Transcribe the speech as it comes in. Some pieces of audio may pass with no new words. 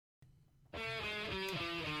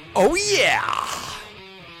Oh, yeah!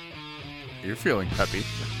 You're feeling peppy.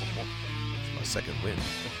 It's my second win.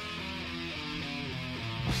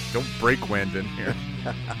 Don't break wind in here.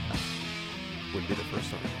 Wouldn't be the first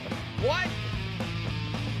time. What?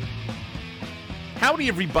 Howdy,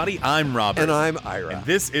 everybody. I'm Robert. And I'm Ira. And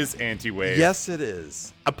this is Anti-Wave. Yes, it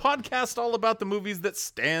is. A podcast all about the movies that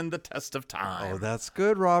stand the test of time. Oh, that's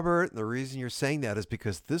good, Robert. The reason you're saying that is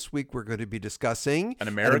because this week we're going to be discussing An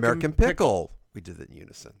American Pickle. We did it in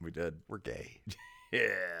unison. We did. We're gay.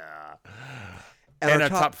 Yeah. And our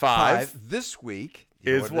top five this week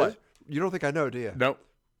is what? You don't think I know, do you? Nope.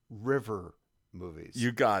 River movies.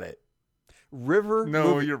 You got it. River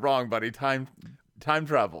No, movie. you're wrong, buddy. Time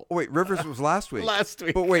travel. Oh, wait, Rivers was last week. Last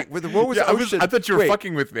week. But wait, what was Yeah, Ocean? I thought you were Wait,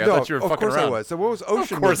 fucking with me. I no, thought you were of fucking course around. I was. So what was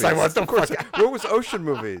Ocean Of course movies? I was. Of course. What was Ocean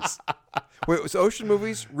movies? Wait, it was Ocean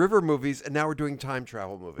movies, River movies, and now we're doing time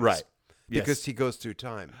travel movies. Right. Because Yes. he goes through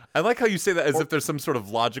time. I like how you say that as if there's some sort of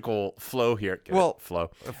logical flow here. Get Well, it?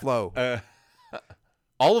 Flow. A flow.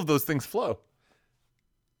 All of those things flow.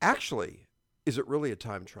 Actually, is it really a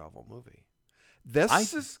time travel movie?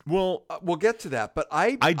 This is. Well, We'll get to that, but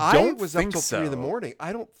I don't was up think till 3 in the so. morning.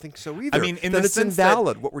 I don't think so either. I mean, in then the it's sense that-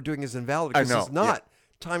 invalid. What we're doing is invalid because I know, it's not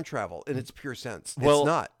time travel in its pure sense. well, it's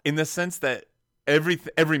not. in the sense that every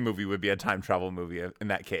movie would be a time travel movie in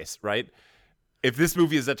that case, right? If this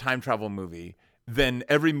movie is a time travel movie, then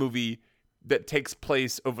every movie that takes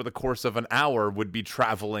place over the course of an hour would be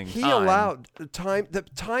traveling He time. allowed the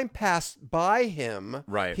time passed by him.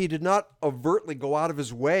 Right. He did not overtly go out of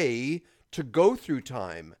his way to go through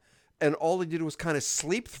time. And all he did was kind of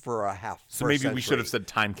sleep for a half. So for a maybe we should century. have said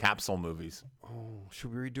time capsule movies. Oh,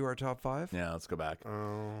 should we redo our top 5? Yeah, let's go back.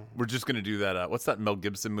 Oh. We're just going to do that. What's that Mel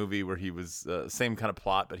Gibson movie where he was same kind of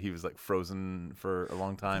plot, but he was like frozen for a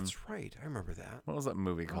long time? That's right. I remember that. What was that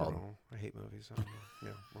movie I called? don't know. I hate movies. I don't know. Yeah,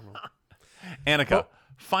 I don't know. Annika,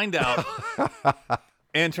 find out.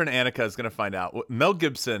 Intern Annika is going to find out. Mel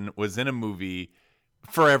Gibson was in a movie,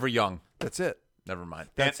 Forever Young. That's it. Never mind.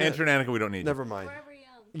 That's it. Intern Annika, we don't need. Never mind. Forever young.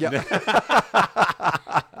 Yeah.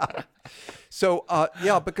 So,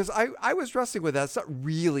 because I was wrestling with that. It's not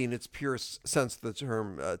really in its pure sense of the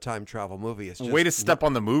term time travel movie. It's just Way to step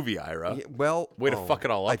on the movie, Ira. Yeah, well, Way to fuck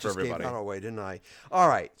it all up I for just everybody. Gave that away, didn't I? All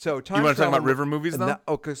right. So time You want to talk travel about river movies, though?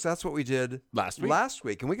 Because that's what we did Last week? Last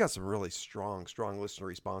week, and we got some really strong listener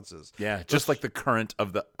responses. Yeah, just like the current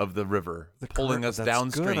of the river pulling us That's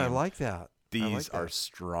downstream. Good. I like that. These are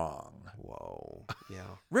strong. Whoa. Yeah.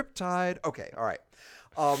 Riptide. Okay. All right.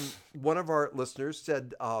 One of our listeners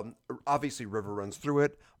said, obviously River runs through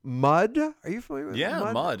it. Mud. Are you familiar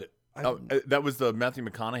with Mud. That was the Matthew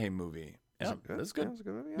McConaughey movie. Yeah, that's good. Yeah, it's a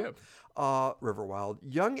good movie. Yeah. River Wild.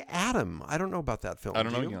 Young Adam. I don't know about that film. I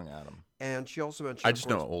don't Do know you? Young Adam. And she also mentioned. I of just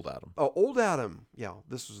know course- Old Adam. Oh, Old Adam. Yeah,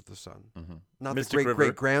 this was the son, not Mystic the great River.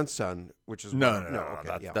 great grandson, which is No.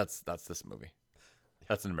 Okay, yeah. That's this movie.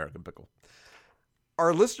 That's An American Pickle.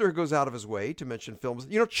 Our listener goes out of his way to mention films.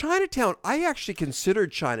 You know, Chinatown. I actually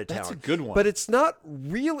considered Chinatown. That's a good one. but it's not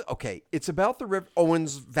really okay. It's about the river,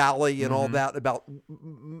 Owens Valley, and all that about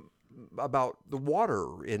the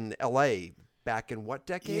water in L.A. back in what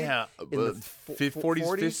decade? Yeah, in the 40s,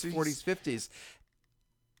 50s? 40s, 50s.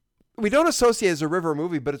 We don't associate it as a river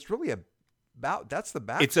movie, but it's really about that's the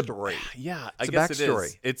backstory. It's a yeah. I It's a guess backstory. it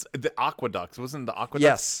is. It's the aqueducts. Wasn't the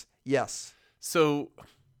aqueducts? Yes. So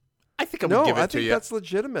I think I would give it I to think you. that's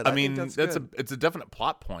legitimate. I mean, think that's good. it's a definite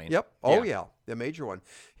plot point. Yep. Oh yeah, the major one.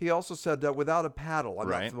 He also said without a paddle. I'm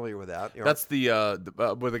Right. not familiar with that. You know, That's the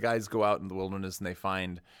where the guys go out in the wilderness and they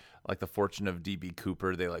find like the fortune of D.B.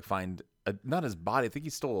 Cooper. They like find not his body. I think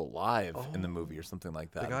he's still alive in the movie or something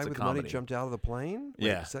like that. the guy it's a with the comedy. money jumped out of the plane. Wait,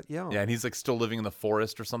 Yeah. is that, yeah. Yeah, and he's like still living in the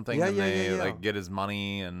forest or something. Yeah, and yeah, they yeah. like get his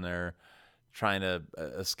money and they're trying to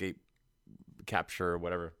escape capture or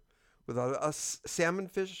whatever. With salmon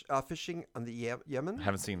fishing on the Yemen. I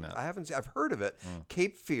haven't seen that. I haven't. I've heard of it.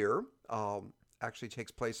 Cape Fear actually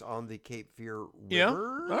takes place on the Cape Fear River. Yeah.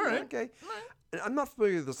 All right. Okay. And I'm not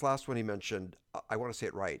familiar with this last one he mentioned. I want to say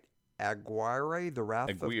it right. Aguirre, the Wrath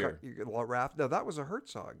Aguirre. of Wrath. No, that was a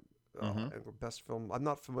Herzog best film. I'm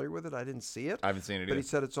not familiar with it. I didn't see it. I haven't seen it But either. he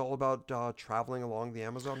said it's all about traveling along the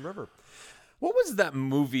Amazon River. What was that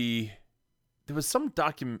movie? There was some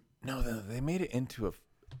document. No, they made it into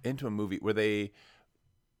a movie where they,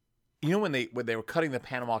 you know, when they were cutting the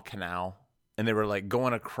Panama Canal and they were like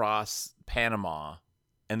going across Panama,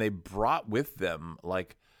 and they brought with them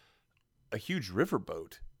like a huge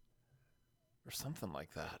riverboat or something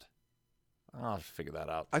like that. I'll have to figure that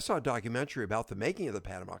out. I saw a documentary about the making of the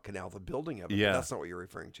Panama Canal, the building of it. Yeah. But that's not what you're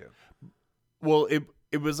referring to. Well,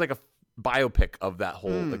 it was like a biopic of that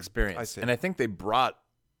whole experience. I see. And I think they brought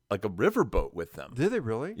like a riverboat with them. Did they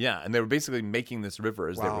really? Yeah, and they were basically making this river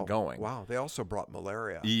as they were going. Wow. They also brought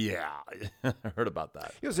malaria. Yeah, I heard about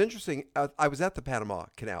that. It was interesting. I was at the Panama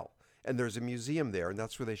Canal, and there's a museum there, and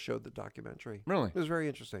that's where they showed the documentary. Really? It was very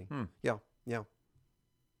interesting. Yeah.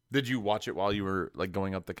 Did you watch it while you were like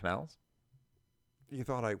going up the canals? You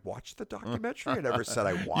thought I watched the documentary? I never said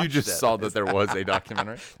I watched it. You just saw that there was a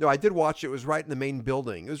documentary? No, I did watch it. It was right in the main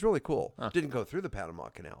building. It was really cool. Didn't go through the Panama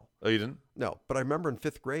Canal. Oh, you didn't? No, but I remember in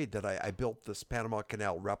 5th grade that I built this Panama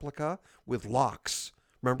Canal replica with locks.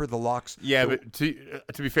 Remember the locks? Yeah, but to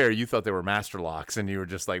be fair, you thought they were master locks, and you were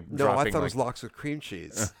just like No, dropping, I thought it was locks with cream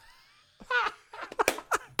cheese.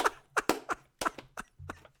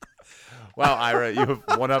 Wow, Ira, you have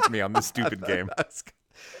one-upped me on this stupid game.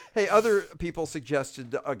 Hey, other people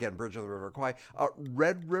suggested, again, Bridge on the River Kwai,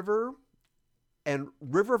 Red River and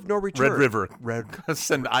River of No Return. Red River. Red.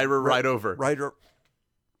 Send Ira right over. Ira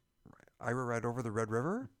right over the Red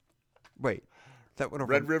River? Wait. That went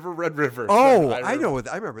over. Red River. Oh, I know.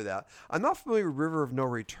 I remember that. I'm not familiar with River of No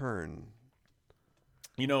Return.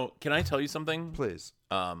 You know, can I tell you something? Please.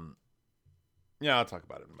 Yeah, I'll talk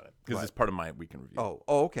about it in a minute because it's part of my weekend review. Oh,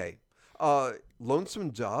 okay. Lonesome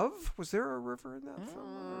Dove? Was there a river in that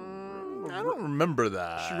film? I don't remember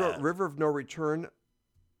that. She wrote River of No Return.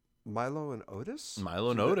 Milo and Otis?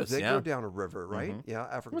 Milo and Otis, They yeah. go down a river, right? Yeah,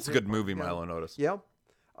 African. It's a good movie, Milo and Otis. Yeah.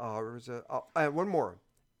 There was one more.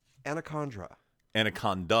 Anaconda.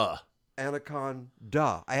 Anaconda.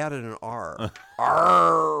 Anaconda. I added an R.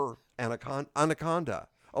 R. Anaconda.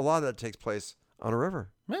 A lot of that takes place on a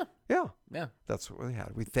river. Yeah. Yeah. Yeah. That's what we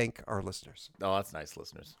had. We thank our listeners. Oh, that's nice,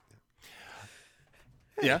 listeners.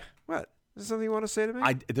 Hey, yeah. What? Is there something you want to say to me?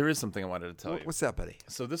 There is something I wanted to tell you. What's that, buddy?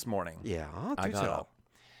 So this morning, I got up,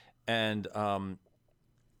 and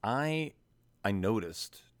I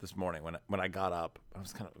noticed this morning when I got up, I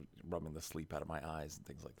was kind of rubbing the sleep out of my eyes and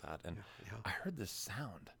things like that, and I heard this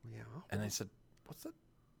sound. Yeah. And I said, "What's that?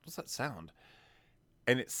 What's that sound?"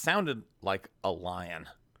 And it sounded like a lion.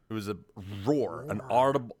 It was a roar. An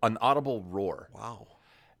audible roar. Wow.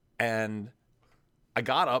 And I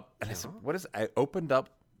got up and I said, "What is?" I opened up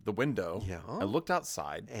the window. Yeah. I looked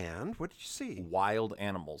outside. And what did you see? Wild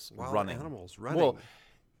animals running. Well,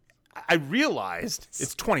 I realized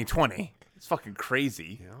it's 2020. It's fucking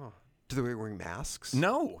crazy. Yeah. Do they wearing masks?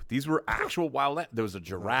 No, these were actual wild. There was a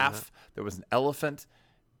giraffe. There was an elephant,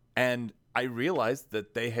 and I realized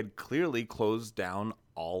that they had clearly closed down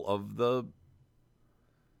all of the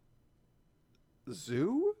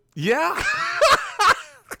zoo. Yeah.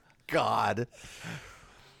 God.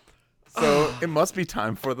 So it must be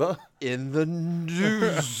time for the in the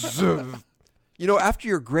news. You know, after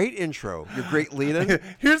your great intro, your great lead-in.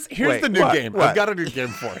 Here's the new game. I've got a new game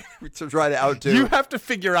for you. To try to outdo. You have to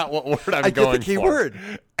figure out what word I'm going for. I get the key word.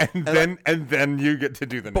 And then you get to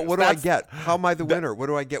do the news. But what do I get? How am I the winner? What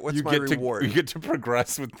do I get? What's my reward? You get to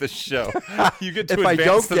progress with the show. You get to if I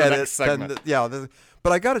don't to get the next segment. Then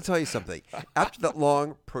but I got to tell you something. After that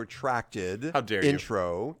long, protracted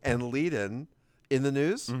intro and lead-in the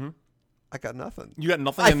news, I got nothing. You got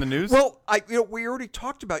nothing in the news? Well, we already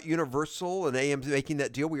talked about Universal and AM making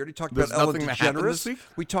that deal. We already talked about Ellen DeGeneres.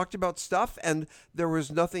 We talked about stuff, and there was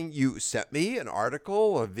nothing. You sent me an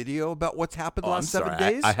article, a video about what's happened the last 7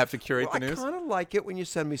 days. I have to curate the news. I kind of like it when you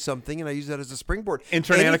send me something, and I use that as a springboard.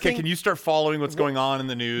 Intern Annika, can you start following what's going on in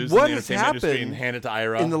the news what and the entertainment industry and hand it to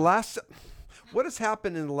Ira? What has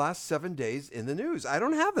happened in the last 7 days in the news? I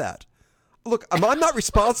don't have that. Look, I'm not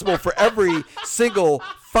responsible for every single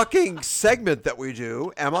fucking segment that we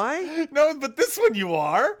do, am I? No, but this one you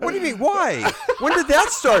are. What do you mean? Why? When did that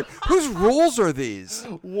start? Whose rules are these?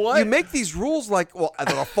 What? You make these rules like, well,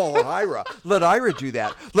 then I'll fall on Ira. Let Ira do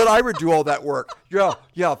that. Let Ira do all that work. Yeah,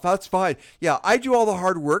 that's fine. Yeah, I do all the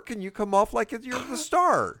hard work, and you come off like you're the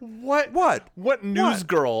star. What news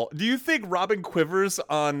girl? Do you think Robin Quivers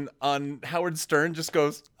on Howard Stern just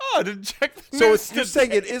goes, "Oh, I didn't check the news"? So you're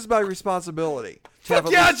saying it is my responsibility.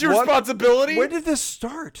 Fuck yeah, it's your responsibility. When did this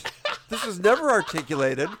start? This was never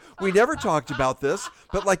articulated. We never talked about this.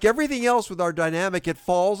 But like everything else with our dynamic, it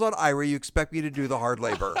falls on Ira. You expect me to do the hard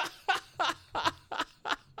labor. I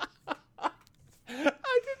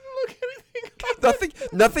didn't look anything.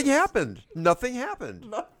 Nothing happened. Nothing happened.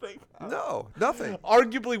 Nothing. No, nothing.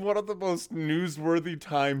 Arguably one of the most newsworthy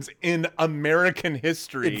times in American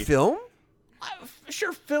history. In film?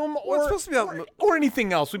 Sure, film or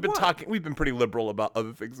anything else. We've been pretty liberal about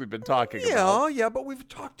other things we've been talking about. Yeah, but we've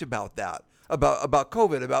talked about that. About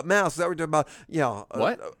COVID, about masks. That we're talking about.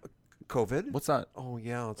 What? COVID? What's that? Oh,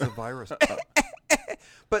 yeah, it's a virus.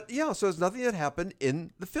 But yeah, so there's nothing that happened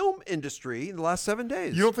in the film industry in the last 7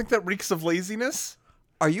 days. You don't think that reeks of laziness?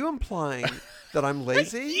 Are you implying that I'm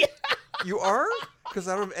lazy? Yeah. You are? Because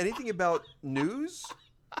I don't have anything about news?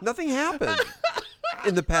 Nothing happened.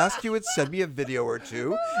 In the past, you would send me a video or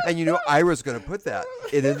two, and you know Ira's going to put that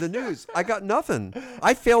in the news. I got nothing.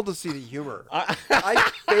 I failed to see the humor.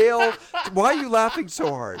 I failed. Why are you laughing so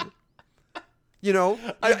hard? You know,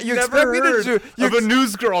 I've you never expect me heard to do, of a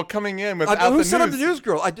news girl coming in without the news. Who said I'm the news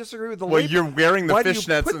girl? I disagree with the Well, label. you're wearing the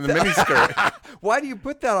fishnets and the miniskirt. Why do you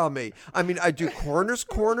put that on me? I mean, I do Coroner's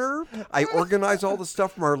Corner. I organize all the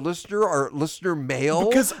stuff from our listener mail.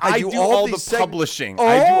 Because I do all the publishing.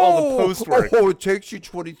 I do all the post work. Oh, it takes you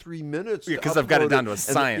 23 minutes. Yeah, because I've got it down to a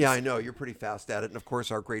science. Yeah, I know. You're pretty fast at it. And, of course,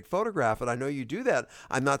 our great photograph. And I know you do that.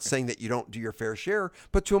 I'm not saying that you don't do your fair share.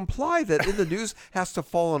 But to imply that in the news has to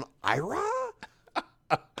fall on Ira?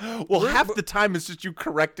 Well, half the time it's just you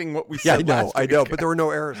correcting what we said last week. I know, but there were no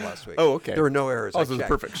errors last week. Oh, okay. There were no errors. Oh, so it was a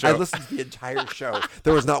perfect show. I listened to the entire show.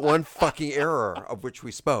 There was not one fucking error of which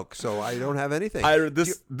we spoke, so I don't have anything.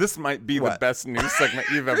 This might be the best news segment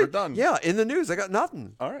you've ever done. Yeah, in the news. I got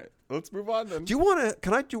nothing. All right, let's move on then. Do you want to?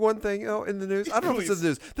 Can I do one thing in the news? I don't know if it's in the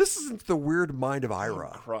news. This isn't the weird mind of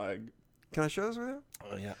Ira. I'm crying. Can I show this with you?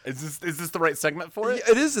 Oh yeah. Is this the right segment for it?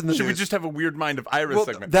 Yeah, it is in the Should news. we just have a weird mind of Ira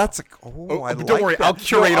segment? That's don't worry. I'll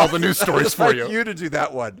curate all the news stories for you. I'd like you to do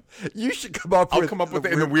that one. You should come up with. I'll come up with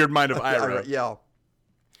it in the weird mind of Ira. Yeah.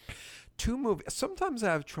 Two movies. Sometimes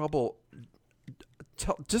I have trouble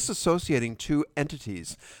disassociating two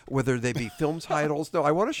entities, whether they be film titles. No,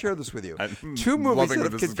 I want to share this with you. Two movies that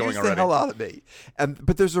have confused the hell out of me,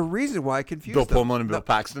 but there's a reason why I confused Bill them. Pullman and Bill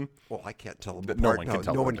Paxton. Well, I can't tell them No apart. one can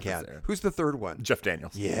tell. No one can. Who's the third one? Jeff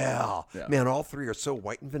Daniels. Yeah, man, all three are so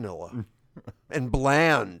white and vanilla and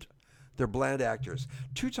bland. They're bland actors.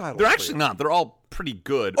 Two titles. They're actually not. They're all pretty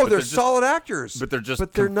good. Oh, they're solid actors. But they're just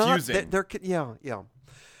confusing. They're yeah.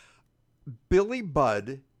 Billy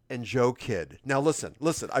Budd and Joe Kidd. Now listen.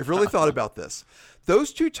 I've really thought about this.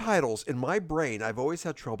 Those two titles in my brain, I've always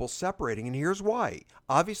had trouble separating, and here's why.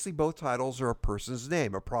 Obviously, both titles are a person's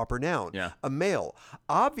name, a proper noun, a male.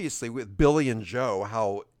 Obviously, with Billy and Joe,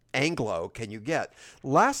 how Anglo can you get?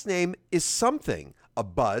 Last name is something, a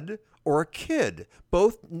Bud or a Kid.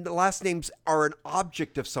 Both last names are an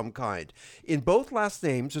object of some kind. In both last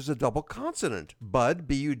names, there's a double consonant. Bud,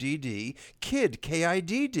 B-U-D-D, Kid,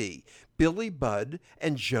 K-I-D-D. Billy Budd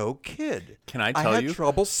and Joe Kidd. Can I tell you? I had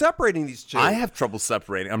trouble separating these two. I have trouble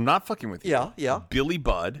separating. I'm not fucking with you. Yeah. Billy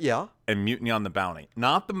Budd. Yeah. And Mutiny on the Bounty.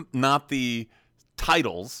 Not the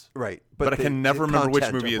titles. Right. But I can never remember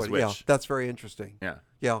which movie is which. Yeah, that's very interesting.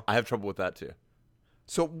 Yeah. I have trouble with that too.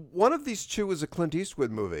 So one of these two is a Clint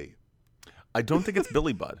Eastwood movie. I don't think it's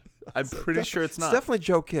Billy Budd. I'm pretty sure it's not. It's definitely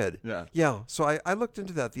Joe Kidd. Yeah. Yeah. So I looked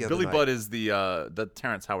into that the other night. Billy Budd is the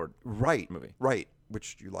Terrence Howard movie. Right.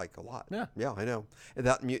 Which you like a lot. Yeah. Yeah, I know. And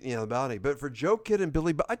that Mutiny on the Bounty. But for Joe Kidd and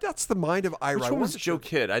Billy Budd, that's the mind of Ira. Which one was Joe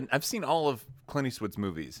Kidd? I've seen all of Clint Eastwood's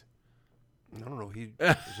movies. I don't know. He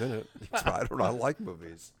was in it. I don't know. I like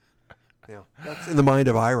movies. Yeah. That's in the mind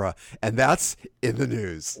of Ira. And that's in the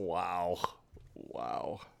news. Wow.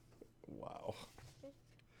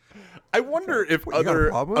 I wonder if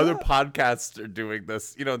other podcasts are doing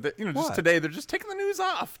this. Just today they're just taking the news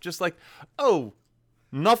off. Just like, oh,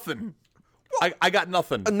 nothing. I got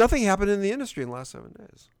nothing. Nothing happened in the industry in the last 7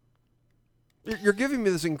 days. You're giving me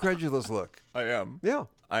this incredulous look. I am. Yeah.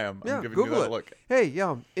 I am. Yeah, I'm giving Google you that it. look. Hey,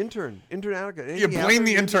 intern Attica. You blame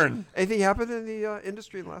the intern. Anything happened in the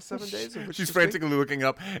industry in the last 7 days? She's frantically looking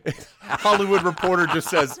up. Hollywood Reporter just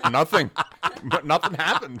says nothing. But nothing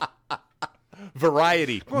happened.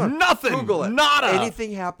 Variety. Nothing. Google it. Nada.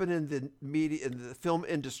 Anything happened in the media, in the film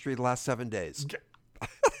industry the last 7 days?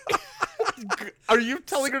 Are you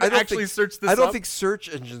telling her to actually search this up? I don't think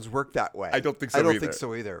search engines work that way. I don't think so either. I don't think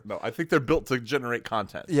so either. No, I think they're built to generate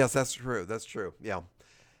content. Yes, that's true. That's true. Yeah.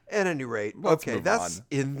 At any rate, that's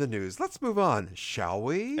in the news. Let's move on, shall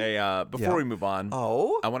we? Hey, before we move on,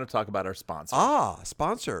 I want to talk about our sponsor.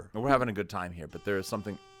 Sponsor. We're having a good time here, but there is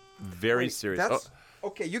something very serious.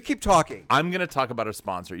 Okay, you keep talking. I'm going to talk about our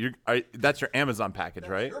sponsor. That's your Amazon package,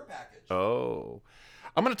 right? Your package. Oh.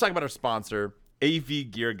 I'm going to talk about our sponsor,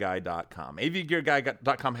 avgearguy.com.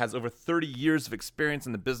 avgearguy.com has over 30 years of experience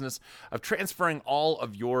in the business of transferring all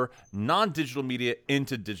of your non-digital media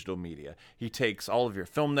into digital media. He takes all of your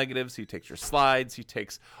film negatives, he takes your slides, he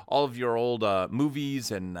takes all of your old movies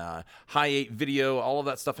and high-8 video, all of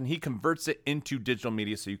that stuff, and he converts it into digital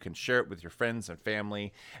media so you can share it with your friends and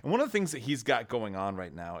family. And one of the things that he's got going on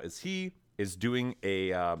right now is he is doing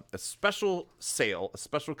a special sale, a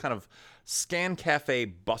special kind of Scan Cafe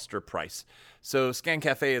Buster price. So Scan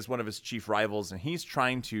Cafe is one of his chief rivals, and he's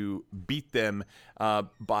trying to beat them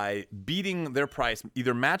by beating their price,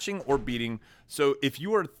 either matching or beating. So if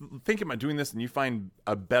you are thinking about doing this and you find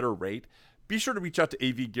a better rate, be sure to reach out to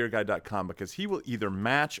avgearguy.com because he will either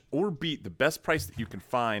match or beat the best price that you can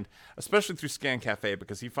find, especially through Scan Cafe,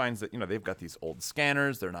 because he finds that, they've got these old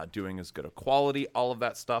scanners. They're not doing as good a quality, all of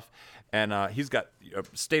that stuff. And he's got a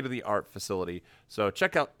state-of-the-art facility. So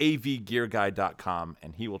check out avgearguy.com,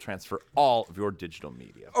 and he will transfer all of your digital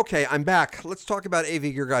media. Okay, I'm back. Let's talk about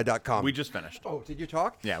avgearguy.com. We just finished. Oh, did you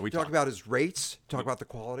talk? Yeah, we talked about his rates, talk about the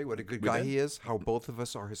quality, what a good guy he is, how both of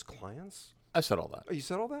us are his clients. I said all that. Oh, you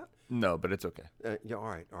said all that? No, but it's okay. Yeah, all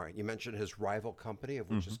right. You mentioned his rival company, of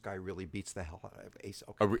which this guy really beats the hell out of Ace.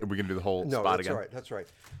 Okay. Are we going to do the whole spot again? No, that's right.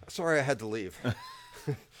 Sorry I had to leave.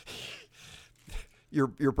 Your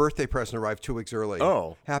birthday present arrived 2 weeks early.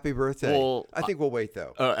 Oh. Happy birthday. Well, I think we'll wait,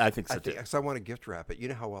 though. I think so, too. Because I want to gift wrap it. You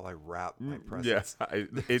know how well I wrap my presents.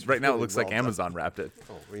 Yeah. Right now, it looks like Amazon wrapped it.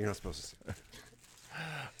 Oh, well, you're not supposed to say that.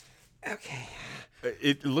 Okay.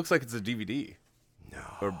 It looks like it's a DVD. No.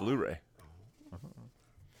 Or Blu-ray.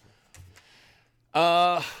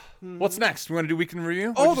 What's next? We want to do weekend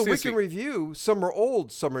review? The weekend review. Some are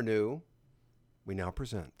old, some are new. We now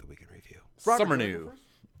present the weekend review. Some are new.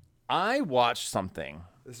 I watched something.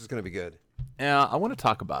 This is going to be good. Yeah, I want to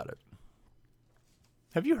talk about it.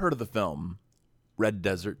 Have you heard of the film Red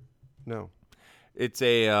Desert? No. It's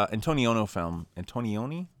a Antonioni film.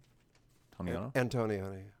 Antonioni?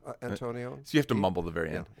 Antonioni. Antonio? So you have to mumble the very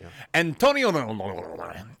end. Yeah.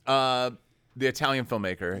 Antonioni. The Italian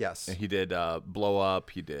filmmaker. Yes. He did Blow Up.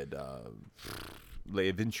 He did Le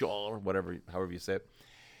Eventual, or however you say it.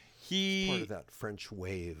 Part of that French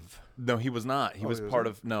wave. No, he was not. He was part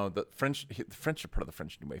of the French. The French are part of the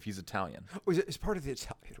French New Wave. He's Italian. Oh, he's part of the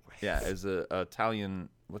Italian wave. Yeah, as a Italian.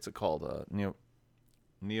 What's it called?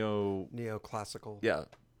 Neoclassical. Yeah.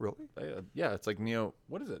 Really? Yeah, it's like neo.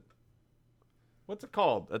 What is it? What's it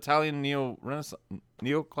called? Italian neo-Renaissance,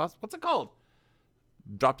 neoclassical. What's it called?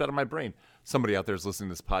 Dropped out of my brain. Somebody out there is listening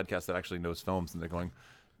to this podcast that actually knows films, and they're going,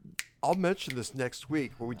 I'll mention this next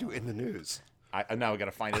week when we do In the News. Now we got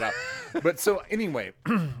to find it out. But so anyway,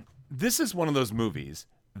 this is one of those movies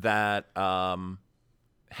that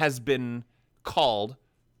has been called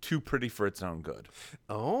too pretty for its own good.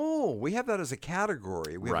 Oh, we have that as a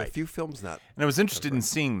category. We have a few films in that. And I was interested in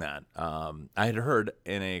seeing that. I had heard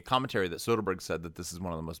in a commentary that Soderbergh said that this is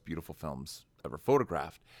one of the most beautiful films ever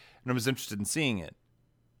photographed. And I was interested in seeing it.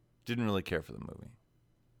 Didn't really care for the movie.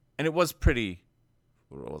 And it was pretty,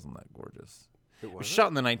 it wasn't that gorgeous. It was shot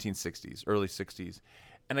in the 1960s, early 60s.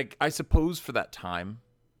 And I suppose for that time,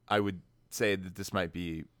 I would say that this might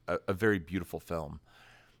be a very beautiful film.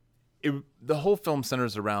 The whole film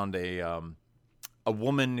centers around a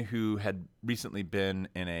woman who had recently been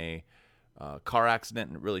in a car accident,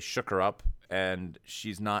 and it really shook her up. And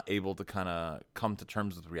she's not able to kind of come to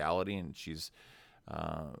terms with reality, and she's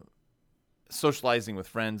socializing with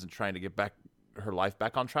friends and trying to get her life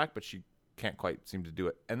back on track, but she can't quite seem to do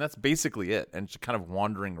it. And that's basically it. And she's kind of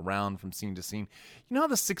wandering around from scene to scene. You know how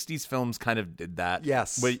the 60s films kind of did that?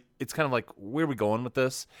 Yes. But it's kind of like, where are we going with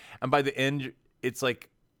this? And by the end, it's like,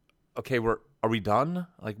 okay, are we done?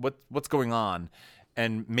 Like, what's going on?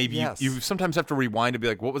 And maybe you sometimes have to rewind to be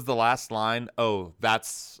like, what was the last line? Oh,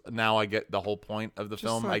 now I get the whole point of the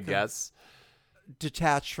film, like I guess.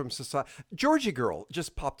 Detached from society. Georgie Girl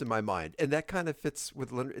just popped in my mind, and that kind of fits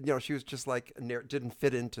with, she was just like, didn't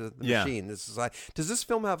fit into the machine. Does this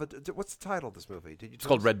film have what's the title of this movie? It's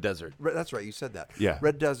called Red Desert. That's right, you said that. Yeah.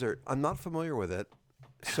 Red Desert. I'm not familiar with it.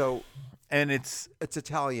 So, and it's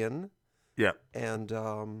Italian. Yeah. And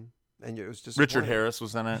it was just Richard Harris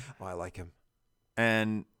was in it. Oh, I like him.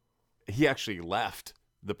 And he actually left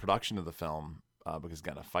the production of the film because he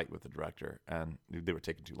got in a fight with the director, and they were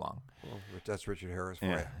taking too long. Well, that's Richard Harris for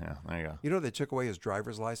you. you. Yeah, there you go. You know, they took away his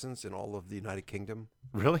driver's license in all of the United Kingdom.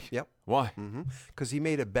 Really? Yep. Why? Because he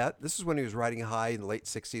made a bet. This is when he was riding high in the late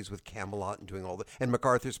 60s with Camelot and doing and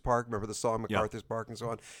MacArthur's Park. Remember the song MacArthur's Park and so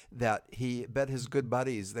on? That he bet his good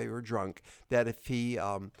buddies, they were drunk, that if he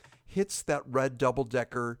hits that red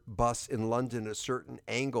double-decker bus in London at a certain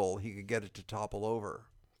angle, he could get it to topple over.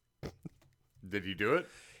 Did he do it?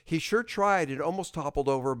 He sure tried. It almost toppled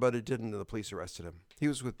over, but it didn't, and the police arrested him. He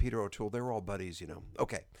was with Peter O'Toole. They were all buddies,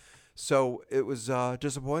 Okay. So it was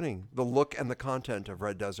disappointing. The look and the content of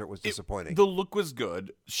Red Desert was disappointing. The look was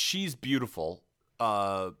good. She's beautiful.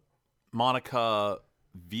 Monica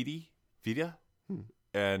Vidia?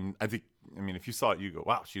 And if you saw it, you go,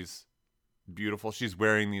 wow, she's beautiful. She's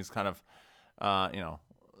wearing these kind of,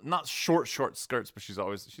 not short skirts, but she's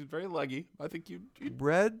very leggy. I think you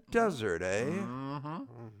Red Desert, eh? Mm-hmm.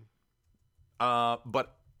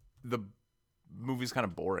 But the movie's kind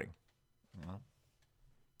of boring.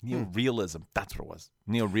 Neorealism. That's what it was.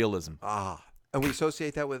 Neorealism. And we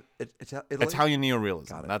associate that with Italy? Italian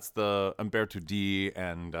neorealism. That's the Umberto D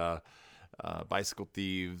and Bicycle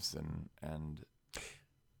Thieves and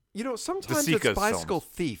sometimes it's Bicycle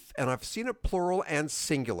Thief, and I've seen it plural and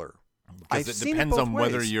singular. Because it depends on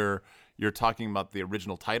whether you're talking about the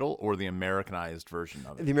original title or the Americanized version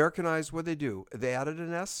of it. The Americanized, what they do? They added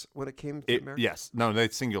an S when it came to American? Yes. No, they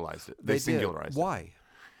singularized it. They singularized it. Why?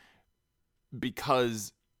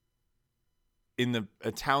 Because in the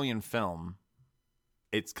Italian film,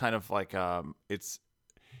 it's kind of like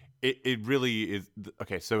it really is.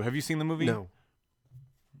 Okay, so have you seen the movie? No.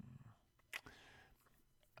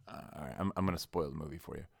 All right, I'm going to spoil the movie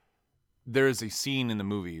for you. There is a scene in the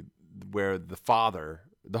movie where the father,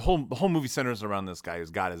 the whole movie centers around this guy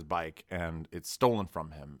who's got his bike and it's stolen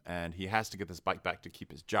from him, and he has to get this bike back to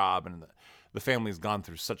keep his job, and the family's gone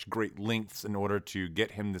through such great lengths in order to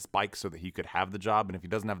get him this bike so that he could have the job, and if he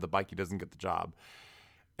doesn't have the bike, he doesn't get the job.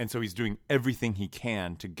 And so he's doing everything he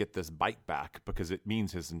can to get this bike back because it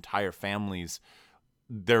means his entire family's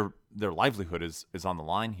their livelihood is on the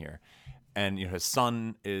line here. And his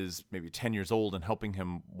son is maybe 10 years old and helping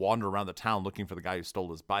him wander around the town looking for the guy who stole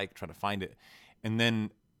his bike, trying to find it. And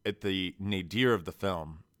then at the nadir of the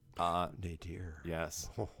film, nadir. Yes,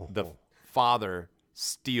 the father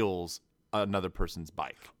steals another person's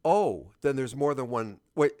bike. Oh, then there's more than one.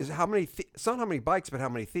 Wait, how many? It's not how many bikes, but how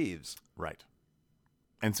many thieves? Right.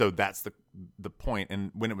 And so that's the point.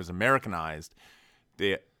 And when it was Americanized,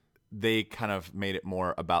 they kind of made it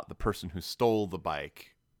more about the person who stole the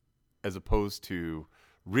bike, as opposed to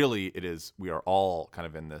really it is we are all kind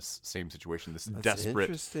of in this same situation, this desperate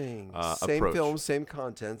interesting. Same approach. Film, same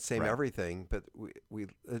content, same everything, but we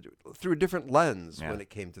through a different lens when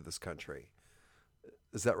it came to this country.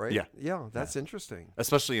 Is that right? Yeah. Yeah, that's interesting.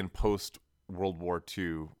 Especially in post-World War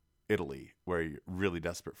II Italy, where you're really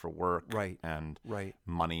desperate for work and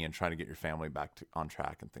money and trying to get your family back on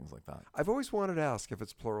track and things like that. I've always wanted to ask if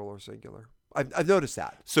it's plural or singular. I've noticed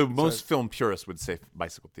that. So most film purists would say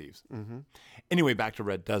Bicycle Thieves. Mm-hmm. Anyway, back to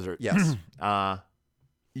Red Desert. Yes. Don't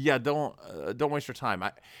waste your time.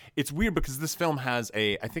 It's weird because this film has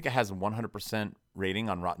I think it has a 100% rating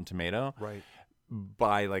on Rotten Tomato. Right.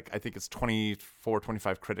 By I think it's 24,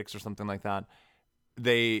 25 critics or something like that.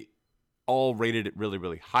 They all rated it really,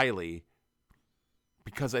 really highly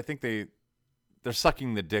because I think they're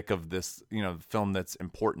sucking the dick of this, film that's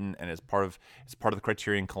important and it's part of the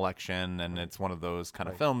Criterion Collection, and it's one of those kind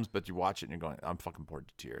of films. But you watch it and you're going, I'm fucking bored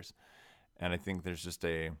to tears. And I think there's just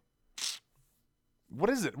what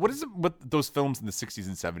is it with those films in the 60s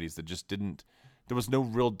and 70s that just didn't? There was no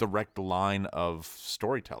real direct line of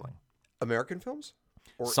storytelling. American films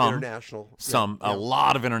or some, international? A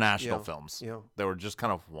lot of international films that were just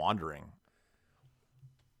kind of wandering.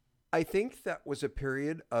 I think that was a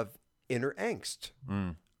period of inner angst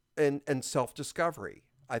and self-discovery.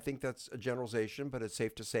 I think that's a generalization, but it's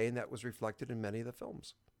safe to say, and that was reflected in many of the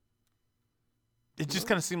films. It just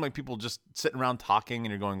kind of seemed like people just sitting around talking,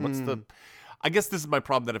 and you're going, I guess this is my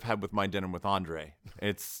problem that I've had with My Dinner with Andre.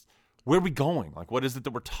 It's, where are we going? What is it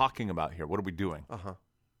that we're talking about here? What are we doing? Uh-huh.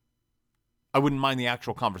 I wouldn't mind the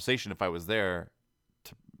actual conversation if I was there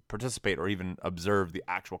to participate or even observe the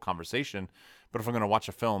actual conversation. But if I'm going to watch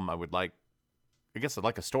a film, I'd like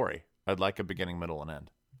a story. I'd like a beginning, middle, and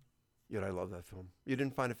end. Yet I love that film. You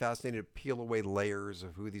didn't find it fascinating to peel away layers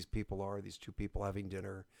of who these people are, these two people having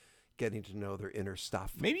dinner, getting to know their inner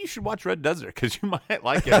stuff? Maybe you should watch Red Desert because you might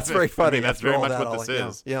like it. That's very funny. That's very much what this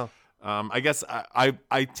is. Yeah. I guess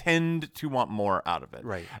I tend to want more out of it.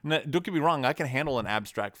 Right. Now, don't get me wrong. I can handle an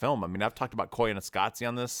abstract film. I mean, I've talked about Koyaanisqatsi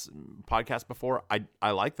on this podcast before.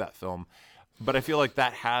 I like that film. But I feel like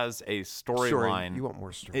that has a storyline. You want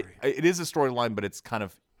more story. It is a storyline, but it's kind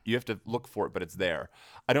of, you have to look for it, but it's there.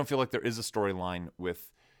 I don't feel like there is a storyline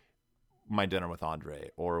with My Dinner with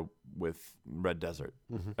Andre or with Red Desert.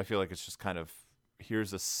 Mm-hmm. I feel like it's just kind of,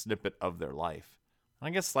 here's a snippet of their life.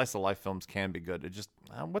 I guess slice of life films can be good. It just,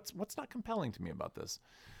 what's not compelling to me about this?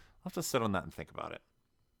 I'll have to sit on that and think about it.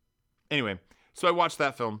 Anyway, so I watched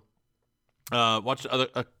that film. Watched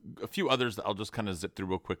a few others that I'll just kind of zip through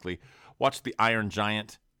real quickly. Watched The Iron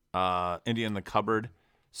Giant, India in the Cupboard,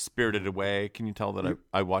 Spirited Away. Can you tell that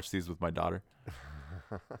I watched these with my daughter?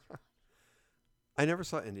 I never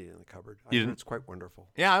saw India in the Cupboard. It's quite wonderful.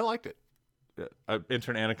 Yeah, I liked it.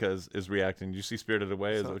 Intern Annika is reacting. Did you see Spirited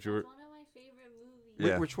Away? Is that what you were? It's one of my favorite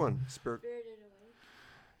movies. Which one? Spirited Away.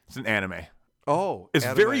 It's an anime. Oh, it's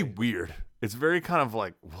anime. very weird. It's very kind of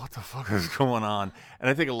like, what the fuck is going on? And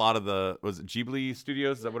I think a lot of was it Ghibli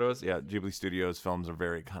Studios? Is that what it was? Yeah, Ghibli Studios films are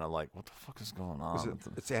very kind of like, what the fuck is going on?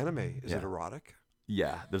 It's anime. Is it erotic?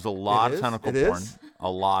 Yeah, there's a lot of tentacle porn. A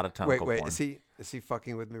lot of tentacle porn. Wait, is he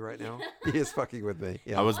fucking with me right now? He is fucking with me.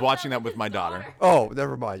 Yeah. I was watching that with my daughter. Oh,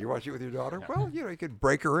 never mind. You're watching it with your daughter? Well, you could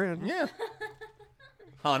break her in. Yeah.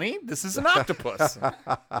 Honey, this is an octopus.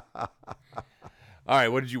 All right,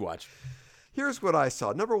 what did you watch? Here's what I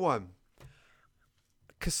saw. Number one.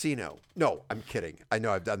 Casino. No, I'm kidding. I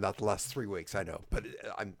know I've done that the last 3 weeks. I know, but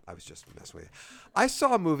I was just messing with you. I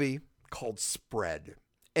saw a movie called Spread.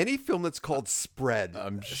 Any film that's called Spread.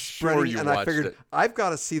 I'm sure you watched I figured, it. I've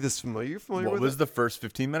got to see this familiar. You familiar with it? What was the first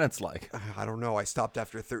 15 minutes like? I don't know. I stopped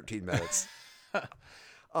after 13 minutes.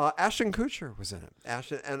 Ashton Kutcher was in it.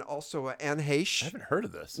 And also Anne Heche. I haven't heard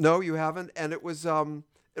of this. No, you haven't. And it was...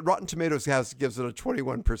 Rotten Tomatoes gives it a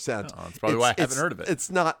 21%. That's probably why I haven't heard of it. It's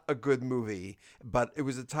not a good movie, but it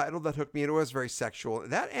was a title that hooked me. And it was very sexual.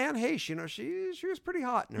 That Anne Heche, she was pretty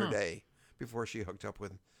hot in her day before she hooked up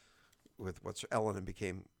with Ellen and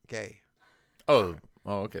became gay. Oh,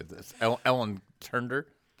 okay. Ellen turned her?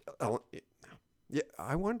 Yeah,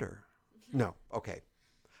 I wonder. No, okay.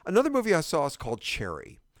 Another movie I saw is called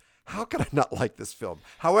Cherry. How could I not like this film?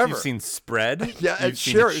 However, you've seen Spread. Yeah, it's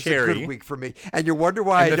Cherry. It's a good week for me. And you wonder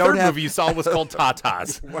why and I don't have... The third movie you saw was called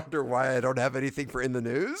Tatas. You wonder why I don't have anything for In the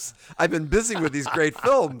News? I've been busy with these great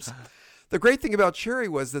films. The great thing about Cherry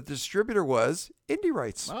was that the distributor was Indie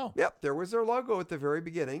Rights. Oh. Yep, there was their logo at the very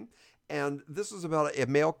beginning. And this is about a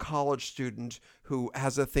male college student who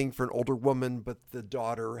has a thing for an older woman, but the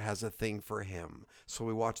daughter has a thing for him. So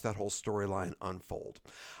we watched that whole storyline unfold.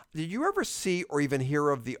 Did you ever see or even hear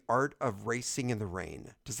of The Art of Racing in the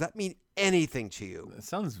Rain? Does that mean anything to you? It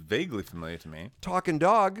sounds vaguely familiar to me. Talking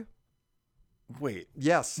Dog. Wait.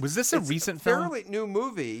 Yes. Was this a recent film? Fairly new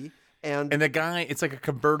movie. And the guy, it's like a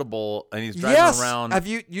convertible, and he's driving around. Have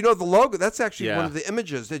you know the logo? That's actually one of the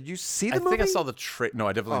images. Did you see the movie? I think I saw the No,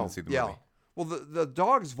 I definitely didn't see the movie. Well, the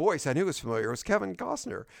dog's voice I knew was familiar. It was Kevin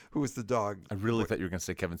Costner, who was the dog. I really thought you were going to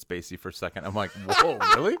say Kevin Spacey for a second. I'm like, whoa,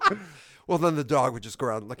 really? Well, then the dog would just go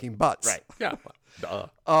around licking butts. Right. Yeah. Duh.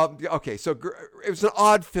 Okay, so it was an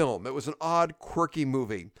odd film. It was an odd, quirky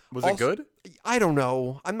movie. Was it good? I don't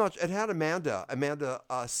know. I'm not. It had Amanda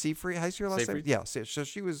Seyfried. How do you say her last name? Yeah, so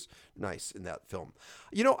she was nice in that film.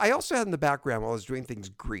 You know, I also had in the background while I was doing things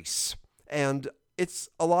Grease, and it's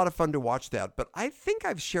a lot of fun to watch that. But I think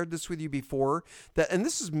I've shared this with you before, and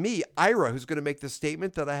this is me, Ira, who's going to make the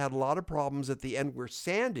statement that I had a lot of problems at the end where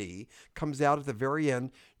Sandy comes out at the very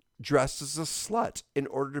end dressed as a slut in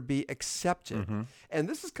order to be accepted. Mm-hmm. And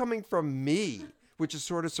this is coming from me, which is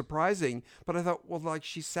sort of surprising. But I thought, well, like,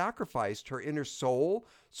 she sacrificed her inner soul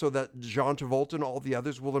so that John Travolta and all the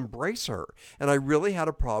others will embrace her. And I really had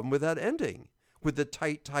a problem with that ending, with the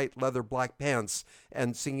tight leather black pants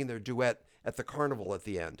and singing their duet at the carnival at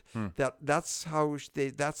the end. That's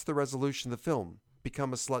the resolution of the film.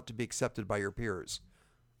 Become a slut to be accepted by your peers.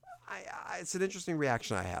 It's an interesting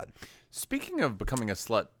reaction I had. Speaking of becoming a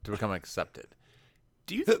slut to become accepted,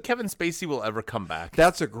 do you think Kevin Spacey will ever come back?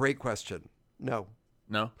 That's a great question. No.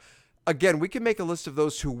 Again, we can make a list of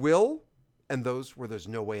those who will and those where there's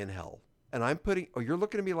no way in hell. And I'm putting... Oh, you're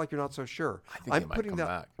looking at me like you're not so sure. I think he might come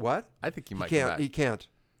back. What? I think he might come back. He can't.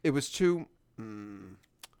 It was too...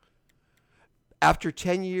 After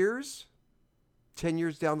 10 years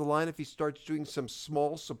down the line, if he starts doing some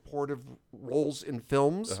small supportive roles in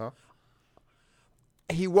films,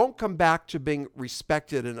 he won't come back to being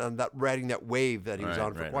respected and riding that wave that he was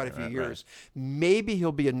on for quite a few years. Right. Maybe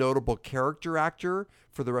he'll be a notable character actor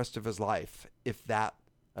for the rest of his life, if that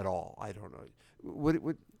at all. I don't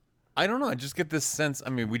know. I don't know. I just get this sense. I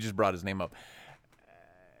mean, we just brought his name up.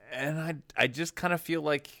 And I just kind of feel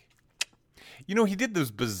like, you know, he did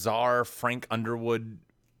those bizarre Frank Underwood.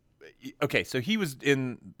 Okay, so he was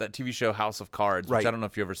in that TV show House of Cards, which I don't know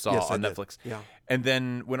if you ever saw on Netflix. Yeah. And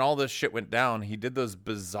then when all this shit went down, he did those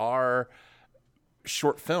bizarre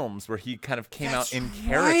short films where he kind of came out in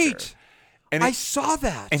character. And I saw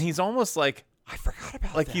that. And he's almost like, I forgot about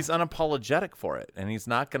that. Like he's unapologetic for it, and he's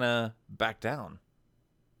not going to back down.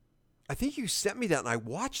 I think you sent me that, and I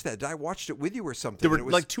watched that. I watched it with you or something. There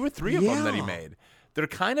were like 2 or 3 of them that he made. They're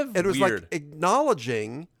kind of weird. It was weird. Like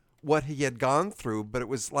acknowledging what he had gone through, but it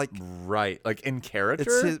was like... Right, like in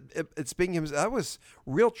character? It's being him. That was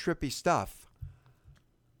real trippy stuff.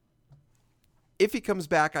 If he comes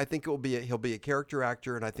back, I think he'll be a character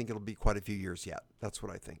actor, and I think it'll be quite a few years yet. That's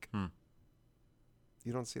what I think.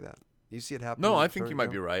 You don't see that? You see it happen? No, I think you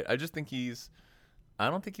might be right. I just think I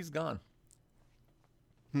don't think he's gone.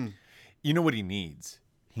 You know what he needs?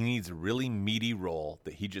 He needs a really meaty role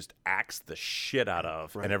that he just acts the shit out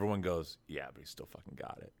of, and everyone goes, yeah, but he still fucking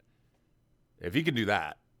got it. If he can do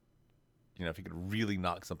that, if he could really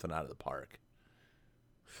knock something out of the park.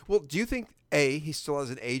 Well, do you think, A, he still has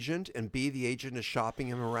an agent, and B, the agent is shopping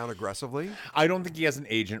him around aggressively? I don't think he has an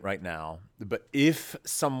agent right now, but if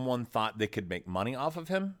someone thought they could make money off of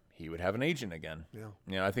him, he would have an agent again.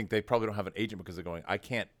 Yeah. I think they probably don't have an agent because they're going, I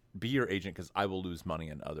can't be your agent because I will lose money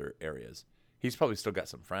in other areas. He's probably still got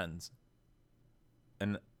some friends.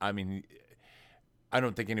 And, I mean, I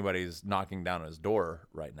don't think anybody's knocking down his door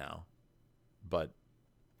right now. But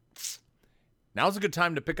now's a good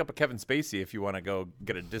time to pick up a Kevin Spacey if you want to go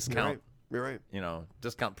get a discount. You're right.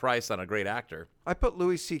 Discount price on a great actor. I put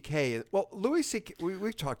Louis C.K. in. Well, Louis C.K.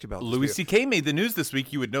 We've talked about this. Louis C.K. made the news this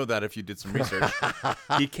week. You would know that if you did some research.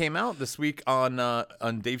 He came out this week on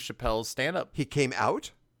Dave Chappelle's stand-up. He came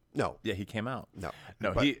out? No. Yeah, he came out. No.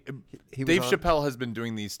 He Dave Chappelle has been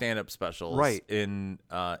doing these stand-up specials in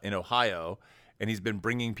Ohio, and he's been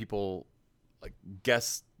bringing people, like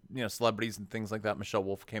guests, celebrities and things like that. Michelle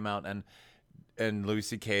Wolf came out, and Louis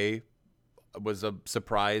C.K. was a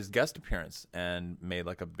surprise guest appearance and made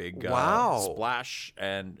like a big splash,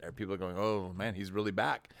 and people are going, oh man, he's really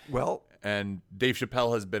back. Well, and Dave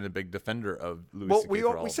Chappelle has been a big defender of Louis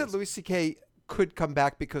C.K. we said Louis C.K. could come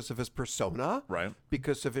back because of his persona, right?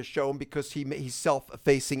 Because of his show, and because he's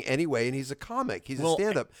self-effacing anyway, and he's a comic, he's a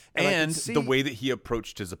stand-up, and the way that he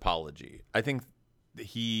approached his apology, I think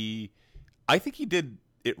he did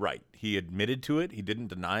it right. He admitted to it. He didn't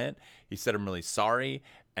deny it. He said, "I'm really sorry,"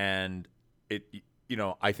 and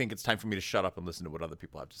I think it's time for me to shut up and listen to what other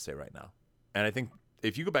people have to say right now. And I think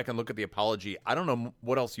if you go back and look at the apology, I don't know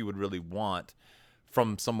what else you would really want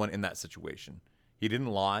from someone in that situation. He didn't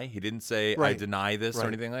lie. He didn't say, I deny this or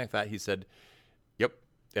anything like that. He said, yep,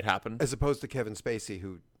 it happened. As opposed to Kevin Spacey,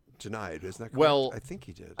 who denied. Isn't that correct? Well, I think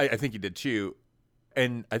he did. I think he did too.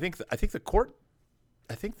 And I think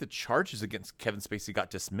the charges against Kevin Spacey got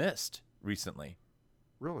dismissed recently.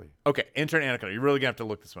 Really? Okay, intern Annika, you're really going to have to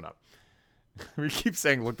look this one up. We keep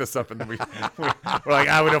saying look this up, and then we're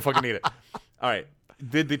like, we don't fucking need it. All right.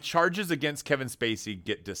 Did the charges against Kevin Spacey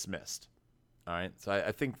get dismissed? All right. So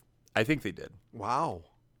I think they did. Wow.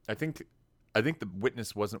 I think the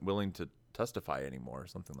witness wasn't willing to testify anymore or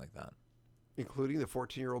something like that. Including the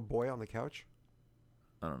 14-year-old boy on the couch?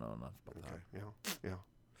 I don't know enough about that. Yeah.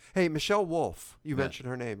 Hey, Michelle Wolf. You mentioned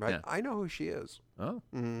her name, right? Yeah. I know who she is. Oh.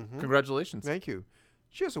 Mm-hmm. Congratulations. Thank you.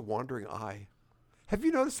 She has a wandering eye. Have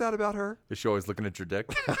you noticed that about her? Is she always looking at your dick?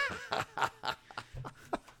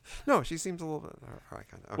 No, she seems a little bit. All right,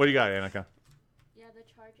 kind of. Okay. What do you got, Annika? Yeah, the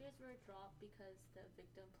charges were dropped because the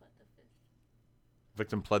victim pled the fifth.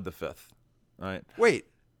 Victim pled the fifth. All right. Wait,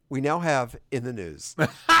 we now have in the news.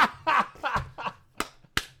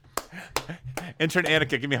 Intern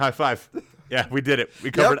Annika, give me a high five. Yeah, we did it.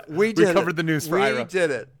 We covered. Yep, we covered the news for Ira. We did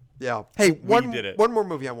it. Yeah. Hey, one more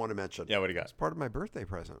movie I want to mention. Yeah, what do you got? It's part of my birthday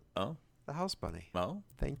present. Oh. The House Bunny. Oh.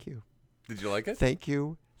 Thank you. Did you like it? Thank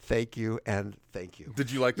you, and thank you.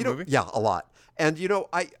 Did you like the movie? Yeah, a lot. And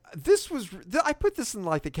I put this in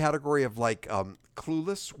like the category of like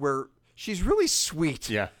Clueless, where she's really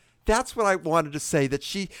sweet. Yeah. That's what I wanted to say. That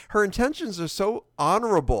her intentions are so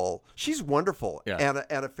honorable. She's wonderful, yeah.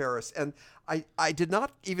 Anna Faris. And I did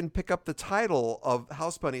not even pick up the title of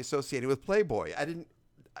House Bunny associated with Playboy. I didn't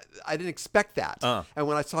expect that. And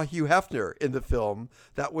when I saw Hugh Hefner in the film,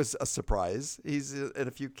 that was a surprise. He's in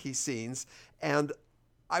a few key scenes. And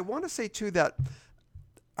I want to say, too, that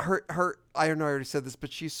I don't know, I already said this,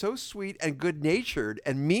 but she's so sweet and good-natured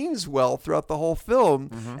and means well throughout the whole film.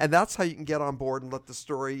 Mm-hmm. And that's how you can get on board and let the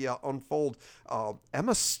story unfold.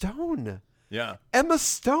 Emma Stone. Yeah. Emma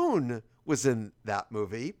Stone was in that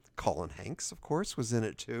movie. Colin Hanks, of course, was in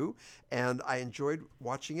it too. And I enjoyed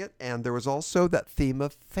watching it. And there was also that theme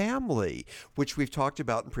of family, which we've talked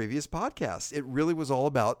about in previous podcasts. It really was all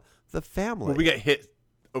about the family. Well, we got hit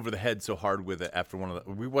over the head so hard with it after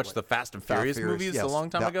we watched the Fast and Furious movies a long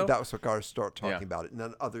time ago. That was what got us start talking about it. And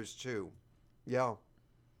then others too. Yeah.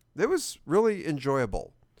 It was really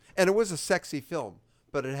enjoyable. And it was a sexy film,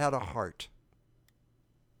 but it had a heart.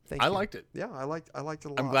 I liked it. Yeah, I liked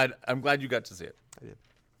it a lot. I'm glad you got to see it. I did.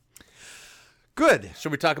 Good.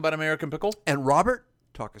 Should we talk about American Pickle? And Robert,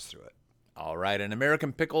 talk us through it. All right. An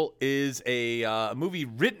American Pickle is a movie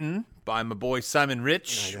written by my boy Simon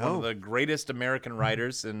Rich, one of the greatest American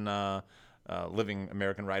writers and living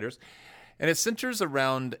American writers. And it centers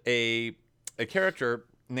around a character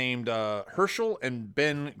named Herschel and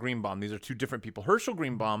Ben Greenbaum. These are two different people. Herschel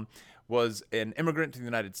Greenbaum was an immigrant to the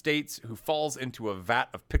United States who falls into a vat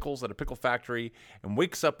of pickles at a pickle factory and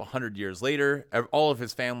wakes up 100 years later. All of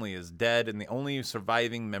his family is dead, and the only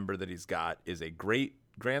surviving member that he's got is a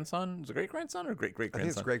great-grandson. Is it great-grandson or great-great-grandson? I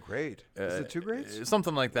think it's great-great. Is it 2 greats?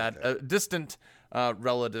 Something like that. Okay. A distant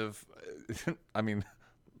relative. I mean,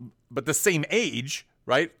 but the same age,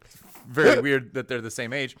 right? Very weird that they're the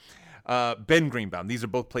same age. Ben Greenbaum. These are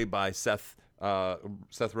both played by Seth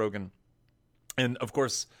Rogen. And, of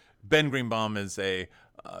course, Ben Greenbaum is a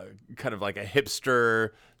kind of like a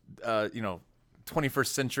hipster, 21st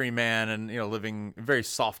century man and, living very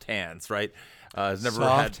soft hands, right? Has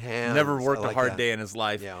never worked a hard day in his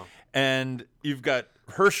life. Yeah. And you've got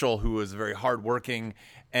Herschel, who is very hardworking,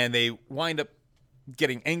 and they wind up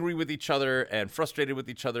getting angry with each other and frustrated with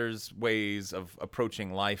each other's ways of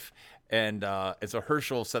approaching life. And so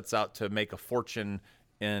Herschel sets out to make a fortune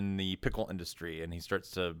in the pickle industry, and he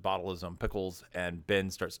starts to bottle his own pickles, and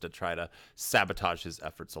Ben starts to try to sabotage his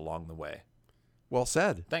efforts along the way. Well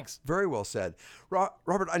said. Thanks. Very well said.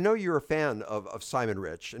 Robert, I know you're a fan of Simon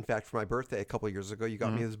Rich. In fact, for my birthday a couple of years ago, you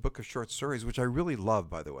got me this book of short stories, which I really love,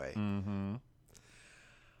 by the way. Mm-hmm.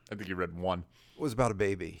 I think you read one. It was about a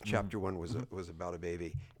baby. Chapter 1 was about a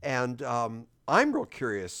baby. And I'm real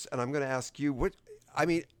curious, and I'm going to ask you,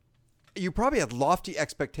 you probably had lofty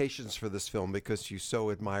expectations for this film because you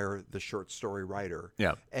so admire the short story writer.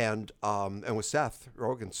 Yeah. And with Seth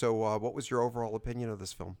Rogen. So what was your overall opinion of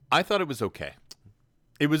this film? I thought it was okay.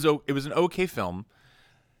 It was an okay film.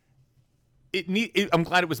 I'm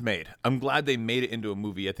glad it was made. I'm glad they made it into a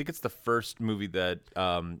movie. I think it's the first movie that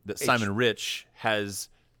Simon Rich has.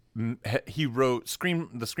 He wrote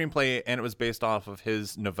the screenplay, and it was based off of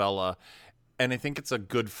his novella. And I think it's a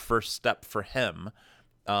good first step for him.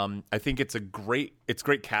 I think it's great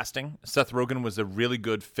casting. Seth Rogen was a really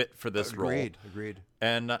good fit for this role. Agreed.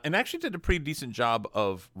 And actually did a pretty decent job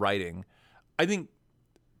of writing. I think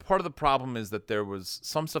part of the problem is that there was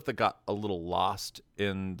some stuff that got a little lost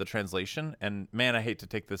in the translation. And man, I hate to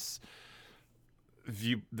take this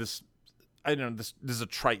view. This is a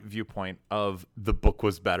trite viewpoint of the book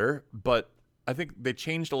was better, but I think they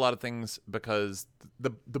changed a lot of things because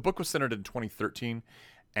the book was centered in 2013,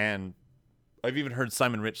 and I've even heard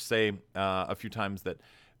Simon Rich say a few times that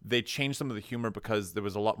they changed some of the humor because there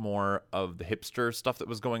was a lot more of the hipster stuff that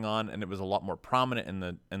was going on, and it was a lot more prominent in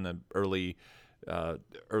the early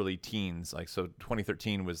teens. Like, so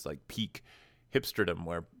 2013 was like peak hipsterdom,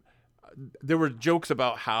 where there were jokes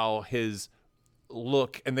about how his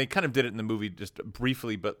look, and they kind of did it in the movie just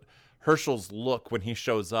briefly, but Herschel's look when he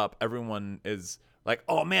shows up, everyone is like,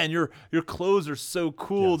 "Oh man, your clothes are so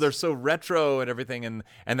cool. Yes. They're so retro and everything." And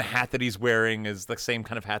the hat that he's wearing is the same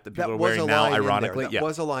kind of hat that people are wearing now, ironically. That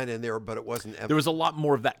was a line in there, but it wasn't. There was a lot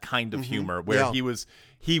more of that kind of humor where he was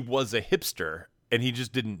a hipster and he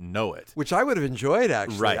just didn't know it. Which I would have enjoyed,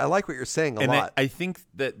 actually. Right. I like what you're saying a lot. I think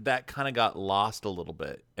that kind of got lost a little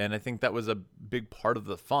bit. And I think that was a big part of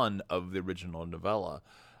the fun of the original novella.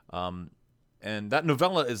 And that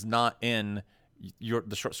novella is not in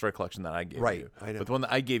the short story collection that I gave you. Right, I know. But the one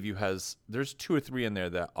that I gave you there's 2 or 3 in there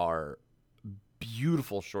that are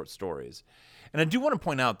beautiful short stories. And I do want to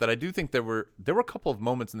point out that I do think there were a couple of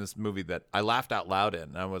moments in this movie that I laughed out loud in.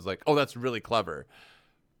 And I was like, "Oh, that's really clever."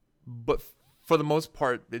 But for the most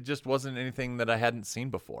part, it just wasn't anything that I hadn't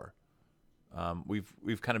seen before.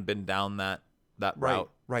 We've kind of been down that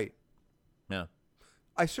route. Right. Yeah.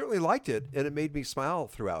 I certainly liked it, and it made me smile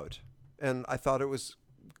throughout. And I thought it was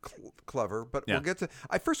clever, but we'll get to.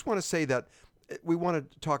 I first want to say that we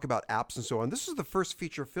want to talk about apps and so on. This is the first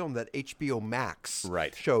feature film that HBO Max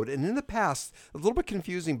showed, and in the past, a little bit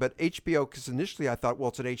confusing, but HBO, because initially I thought, well,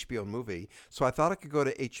 it's an HBO movie, so I thought I could go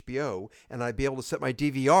to HBO and I'd be able to set my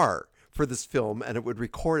DVR for this film, and it would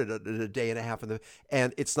record it in a day and a half,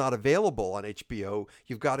 and it's not available on HBO.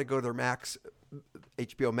 You've got to go to their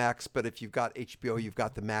HBO Max, but if you've got HBO, you've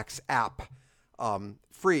got the Max app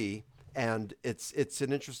free. And it's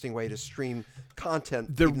an interesting way to stream content,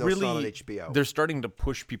 even though it's not on HBO. They're starting to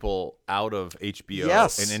push people out of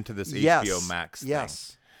HBO and into this HBO Max thing.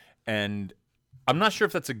 And I'm not sure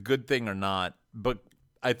if that's a good thing or not, but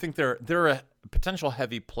I think they're a potential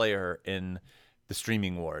heavy player in the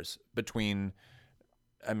streaming wars between.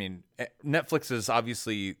 I mean, Netflix is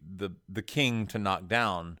obviously the king to knock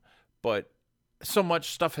down, but so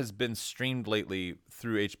much stuff has been streamed lately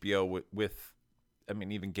through HBO with I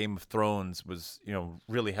mean, even Game of Thrones was,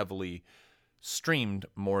 really heavily streamed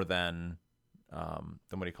more than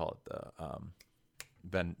what do you call it?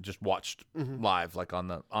 Than just watched live, like on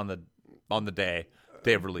the day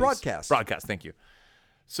of release. Broadcast. Thank you.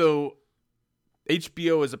 So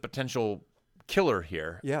HBO is a potential killer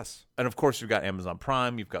here. Yes. And of course, you've got Amazon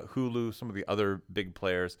Prime, you've got Hulu, some of the other big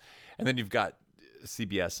players, and then you've got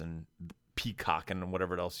CBS and Peacock and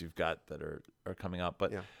whatever else you've got that are coming up.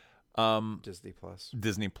 But Disney Plus.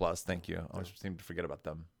 Disney Plus, thank you. I always seem to forget about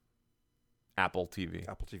them. Apple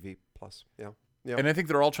TV Plus. Yeah. And I think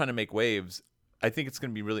they're all trying to make waves. I think it's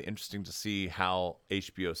going to be really interesting to see how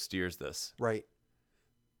HBO steers this. Right.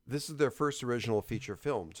 This is their first original feature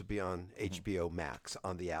film to be on HBO Max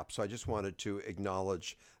on the app. So I just wanted to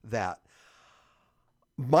acknowledge that.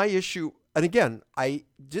 My issue, and again, I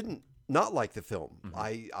didn't not like the film.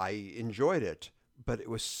 I enjoyed it, but it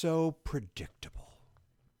was so predictable.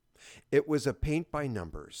 It was a paint by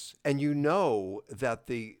numbers. And you know that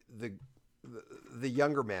the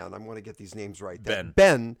younger man, I'm going to get these names right.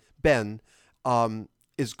 Ben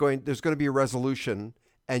there's going to be a resolution,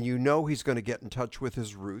 and you know he's going to get in touch with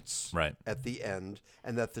his roots at the end,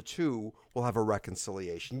 and that the two will have a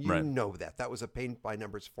reconciliation. You know that. That was a paint by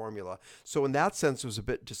numbers formula. So in that sense, it was a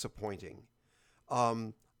bit disappointing.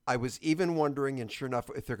 I was even wondering, and sure enough,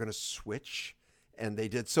 if they're going to switch, and they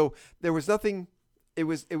did. So there was nothing. It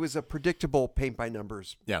was a predictable paint by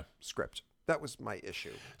numbers script. That was my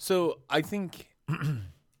issue. So I think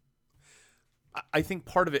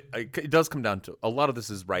part of it does come down to a lot of this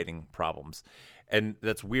is writing problems. And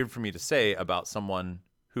that's weird for me to say about someone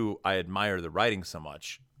who I admire the writing so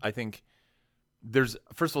much. I think first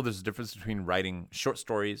of all, there's a difference between writing short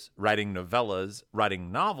stories, writing novellas,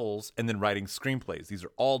 writing novels, and then writing screenplays. These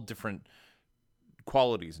are all different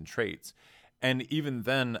qualities and traits. And even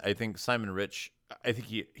then, I think Simon Rich, I think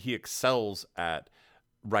he excels at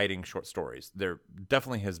writing short stories. They're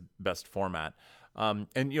definitely his best format. And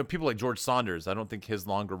people like George Saunders, I don't think his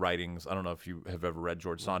longer writings, I don't know if you have ever read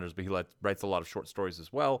George Saunders, but he writes a lot of short stories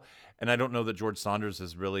as well. And I don't know that George Saunders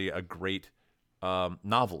is really a great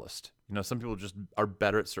novelist. Some people just are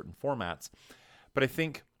better at certain formats. But I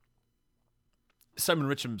think Simon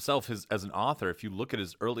Rich himself, as an author, if you look at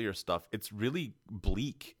his earlier stuff, it's really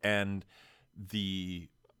bleak. And he's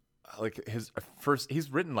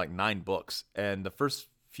written like 9 books, and the first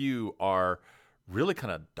few are really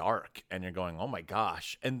kind of dark, and you're going, oh my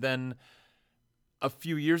gosh. And then a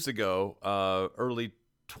few years ago, early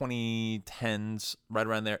 2010s, right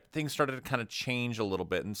around there, things started to kind of change a little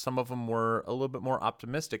bit, and some of them were a little bit more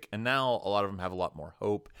optimistic, and now a lot of them have a lot more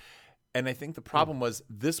hope. And I think the problem was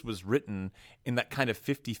this was written in that kind of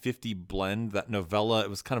 50-50 blend, that novella. It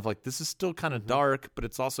was kind of like, this is still kind of dark, but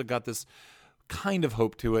it's also got this kind of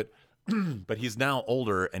hope to it. But he's now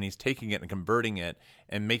older, and he's taking it and converting it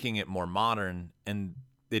and making it more modern, and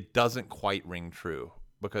it doesn't quite ring true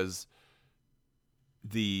because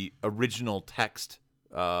the original text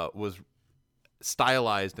was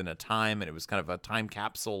stylized in a time, and it was kind of a time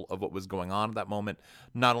capsule of what was going on at that moment,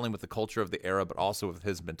 not only with the culture of the era, but also with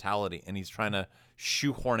his mentality. And he's trying to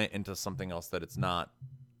shoehorn it into something else that it's not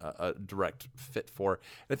a direct fit for.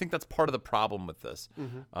 And I think that's part of the problem with this.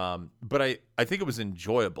 But I think it was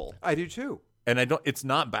enjoyable. I do too. And it's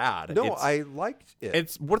not bad. No, I liked it.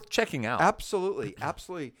 It's worth checking out. Absolutely.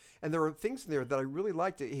 And there were things in there that I really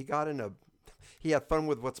liked. He had fun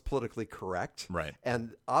with what's politically correct. Right.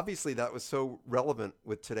 And obviously that was so relevant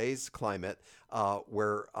with today's climate,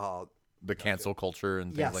 where the cancel culture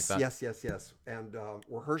and things like that. Yes. And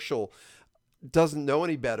where Herschel doesn't know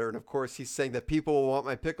any better, and of course he's saying that people will want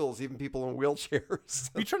my pickles, even people in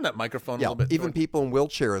wheelchairs. You turn that microphone a little bit. Even people in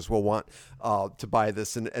wheelchairs will want to buy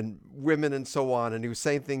this, and women and so on. And he was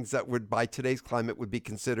saying things that would, by today's climate, would be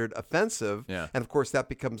considered offensive. Yeah. And of course that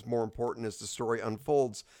becomes more important as the story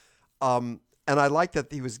unfolds. And I like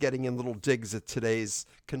that he was getting in little digs at today's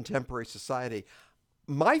contemporary society.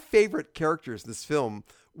 My favorite characters in this film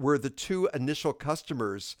were the 2 initial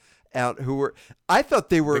customers I thought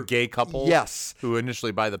they were the gay couple. Yes, who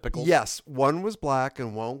initially buy the pickles. Yes, one was black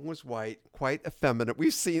and one was white, quite effeminate.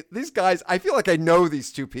 We've seen these guys. I feel like I know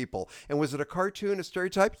these 2 people. And was it a cartoon, a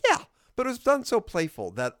stereotype? Yeah, but it was done so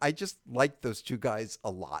playful that I just liked those 2 guys a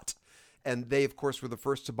lot. And they, of course, were the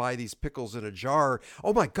first to buy these pickles in a jar.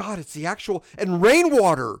 Oh my God, it's the actual and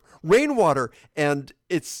rainwater, and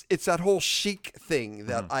it's that whole chic thing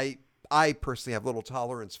that I personally have little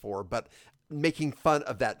tolerance for, but making fun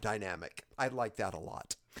of that dynamic. I like that a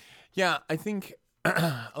lot. Yeah, I think,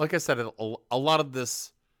 like I said, a lot of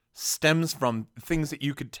this stems from things that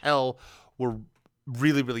you could tell were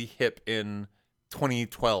really, really hip in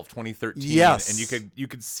 2012, 2013. Yes. And you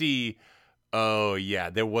could see, oh, yeah,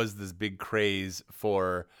 there was this big craze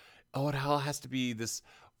for, it all has to be this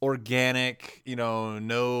organic,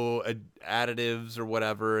 no additives or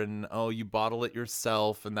whatever, and, you bottle it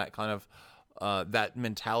yourself, and that kind of that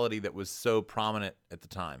mentality that was so prominent at the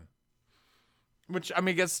time. which I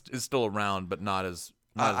mean, I guess is still around, but not as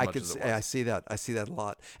much as it was. I see that. I see that a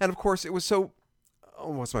lot. And of course, it was so. Oh,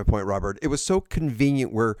 what's my point, Robert? It was so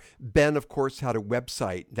convenient where Ben, of course, had a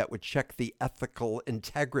website that would check the ethical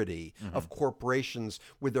integrity of corporations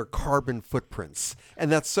with their carbon footprints.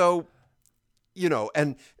 And that's so,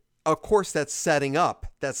 and of course, that's setting up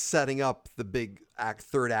the big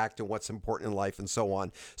third act and what's important in life and so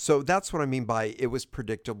on. So that's what I mean by it was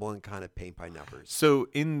predictable and kind of paint by numbers. So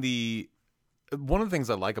one of the things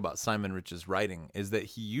I like about Simon Rich's writing is that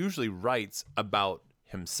he usually writes about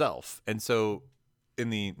himself. And so in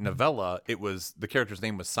the novella, the character's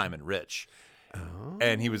name was Simon Rich,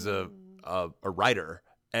 and he was a writer.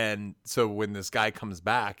 And so when this guy comes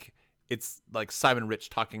back, it's like Simon Rich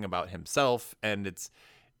talking about himself, and it's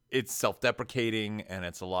self-deprecating, and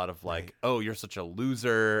it's a lot of like, right. Oh, you're such a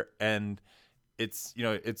loser, and it's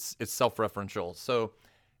self-referential. So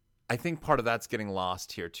I think part of that's getting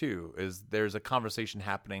lost here too. Is there's a conversation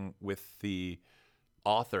happening with the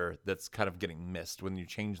author that's kind of getting missed when you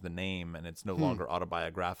change the name and it's no longer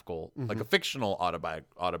autobiographical, like a fictional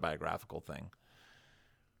autobiographical thing.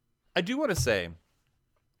 I do want to say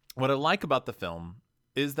what I like about the film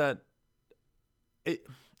is that it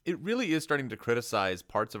really is starting to criticize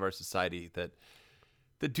parts of our society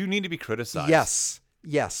that do need to be criticized.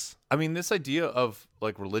 Yes. I mean, this idea of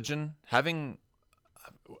like religion having.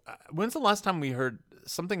 When's the last time we heard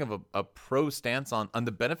something of a pro stance on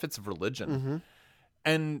the benefits of religion?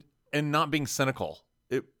 And not being cynical.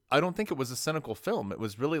 I don't think it was a cynical film. It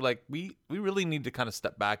was really like we really need to kind of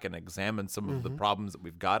step back and examine some of the problems that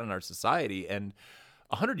we've got in our society. And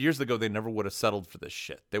 100 years ago, they never would have settled for this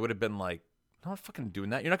shit. They would have been like, "I'm not fucking doing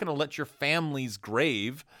that. You're not going to let your family's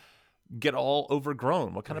grave get all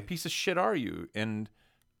overgrown. What kind of piece of shit are you?" And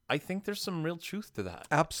I think there's some real truth to that.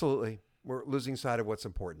 Absolutely. We're losing sight of what's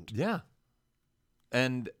important. Yeah.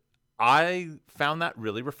 And I found that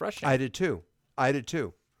really refreshing. I did too.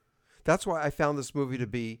 That's why I found this movie to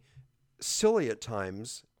be silly at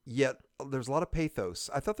times, yet there's a lot of pathos.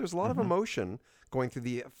 I thought there's a lot of emotion going through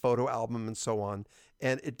the photo album and so on,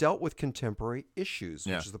 and it dealt with contemporary issues,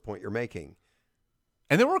 which is the point you're making.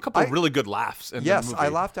 And there were a couple of really good laughs in the movie. I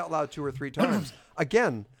laughed out loud 2 or 3 times.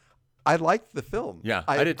 Again, I liked the film. Yeah,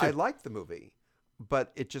 I did too. I liked the movie,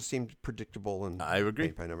 but it just seemed predictable and I agree.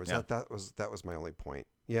 paint by numbers. Yeah. That was my only point.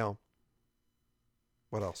 Yeah.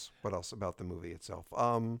 What else? What else about the movie itself?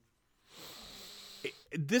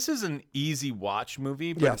 This is an easy watch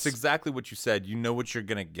movie, but it's exactly what you said. You know what you're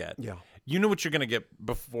going to get. Yeah. You know what you're going to get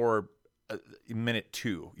before minute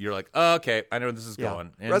 2. You're like, oh, okay, I know where this is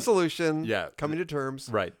going. And resolution. Yeah. Coming to terms.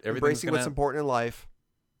 Right. Embracing what's important in life.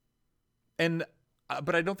 And,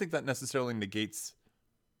 but I don't think that necessarily negates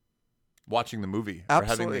watching the movie Absolutely. or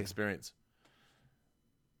having the experience.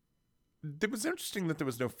 It was interesting that there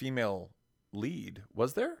was no female lead,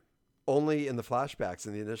 was there? Only in the flashbacks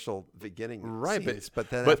in the initial beginning scenes, but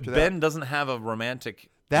then but after Ben that, doesn't have a romantic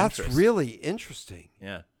that's interest. Really interesting.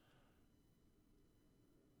 Yeah.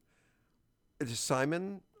 Does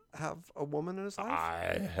Simon have a woman in his life?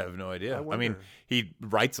 I have no idea. I mean, he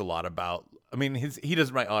writes a lot about. I mean, he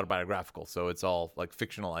doesn't write autobiographical, so it's all like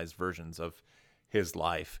fictionalized versions of his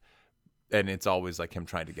life, and it's always like him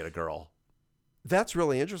trying to get a girl. That's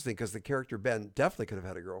really interesting because the character Ben definitely could have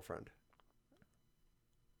had a girlfriend.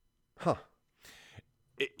 Huh.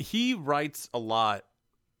 He writes a lot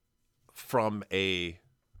from a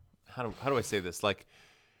how do I say this? Like,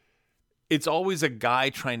 it's always a guy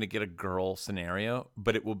trying to get a girl scenario,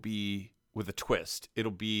 but it will be with a twist. It'll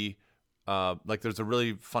be like there's a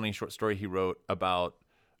really funny short story he wrote about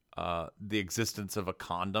the existence of a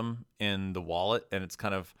condom in the wallet, and it's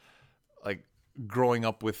kind of like growing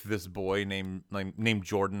up with this boy named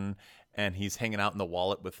Jordan, and he's hanging out in the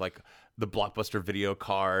wallet with like the Blockbuster video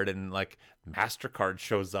card, and like MasterCard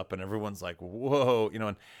shows up, and everyone's like, whoa,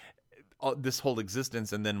 and this whole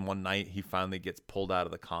existence. And then one night he finally gets pulled out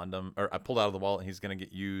of the condom, or pulled out of the wallet, and he's going to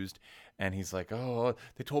get used. And he's like, oh,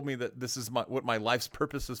 they told me that this is what my life's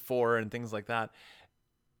purpose is for, and things like that.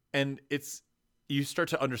 And you start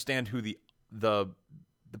to understand who the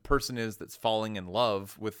person is that's falling in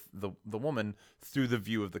love with the woman through the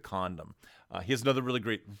view of the condom. He has another really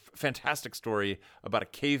great, fantastic story about a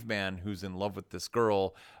caveman who's in love with this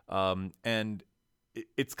girl. And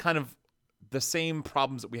it's kind of the same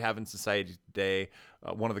problems that we have in society today.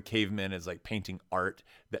 One of the cavemen is like painting art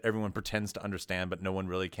that everyone pretends to understand, but no one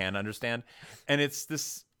really can understand. And it's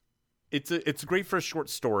it's great for a short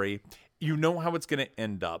story. You know how it's going to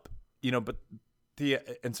end up, but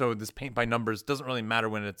and so this paint by numbers doesn't really matter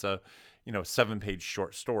when it's a 7-page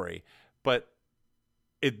short story, but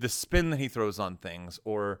the spin that he throws on things,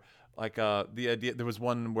 or like the idea, there was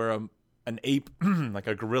one where an ape, like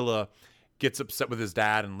a gorilla, gets upset with his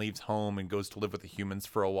dad and leaves home and goes to live with the humans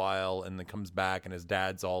for a while, and then comes back and his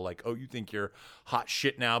dad's all like, oh, you think you're hot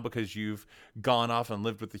shit now because you've gone off and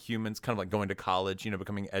lived with the humans, kind of like going to college,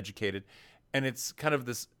 becoming educated. And it's kind of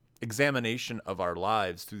this examination of our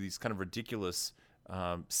lives through these kind of ridiculous,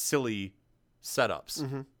 silly setups.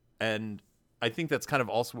 Mm-hmm. And I think that's kind of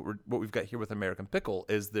also what we've got here with American Pickle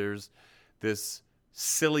is there's this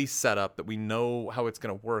silly setup that we know how it's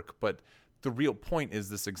going to work, but the real point is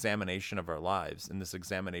this examination of our lives and this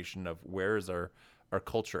examination of where is our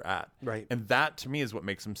culture at. Right. And that to me is what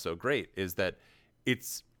makes them so great, is that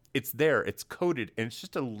it's there, it's coded, and it's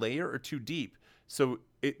just a layer or two deep. So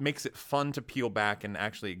it makes it fun to peel back and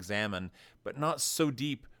actually examine, but not so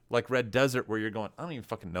deep like Red Desert where you're going, I don't even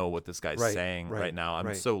fucking know what this guy's saying right now.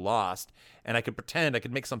 I'm so lost. And I could pretend I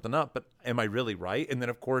could make something up, but am I really right? And then,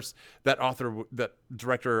 of course, that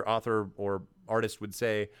director, author, or artist would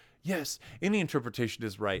say, yes, any interpretation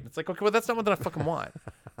is right. It's like, okay, well, that's not what I fucking want.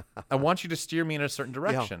 I want you to steer me in a certain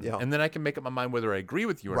direction. Yeah. And then I can make up my mind whether I agree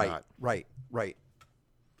with you or not. Right.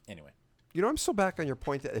 Anyway. I'm still back on your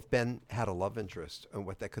point that if Ben had a love interest and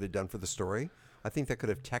what that could have done for the story, I think that could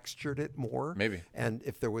have textured it more. Maybe. And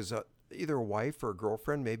if there was either a wife or a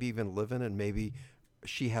girlfriend, maybe even live-in, and maybe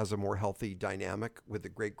she has a more healthy dynamic with the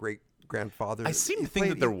great-great-grandfather. I seem to think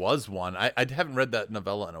that there was one. I haven't read that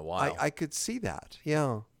novella in a while. I could see that.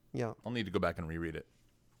 Yeah. I'll need to go back and reread it.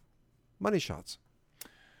 Money shots.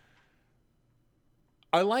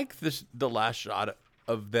 I like the last shot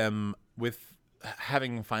of them with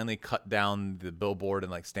having finally cut down the billboard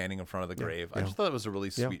and like standing in front of the grave. I just thought it was a really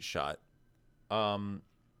sweet shot.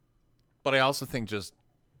 But I also think just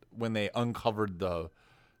when they uncovered the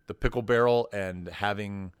pickle barrel and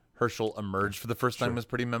having Herschel emerge for the first time was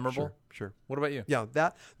pretty memorable. Sure. What about you? Yeah,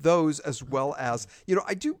 those as well as,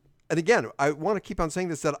 I do. And again, I want to keep on saying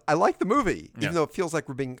this, that I like the movie, even though it feels like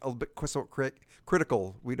we're being a little bit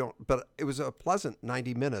critical. We don't, but it was a pleasant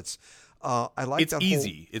 90 minutes. I like it's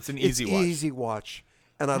easy. It's an easy watch. Easy watch.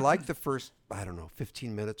 And I like the first,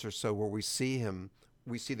 15 minutes or so where we see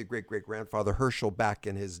the great-great-grandfather Herschel back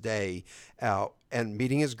in his day and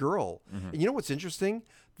meeting his girl. Mm-hmm. And you know what's interesting?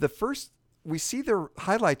 We see the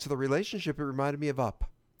highlights of the relationship. It reminded me of Up.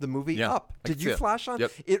 The movie Up. Did you flash on?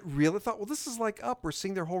 Yep. It really thought, well, this is like Up. We're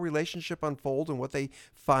seeing their whole relationship unfold and what they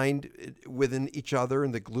find within each other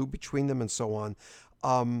and the glue between them and so on.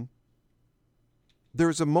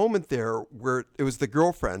 There's a moment there where it was the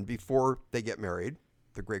girlfriend before they get married,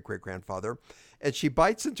 the great-great-grandfather, and she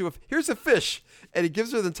bites into here's a fish, and he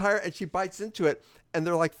gives her and she bites into it, and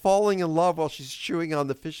they're like falling in love while she's chewing on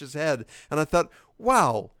the fish's head. And I thought,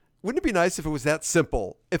 wow, wouldn't it be nice if it was that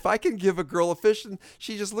simple? If I can give a girl a fish and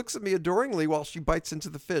she just looks at me adoringly while she bites into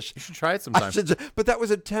the fish. You should try it sometime. But that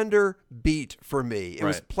was a tender beat for me. It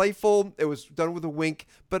was playful. It was done with a wink,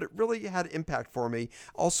 but it really had impact for me.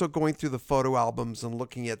 Also going through the photo albums and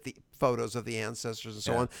looking at the photos of the ancestors and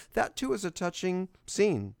so on. That too is a touching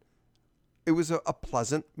scene. It was a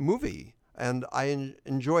pleasant movie, and I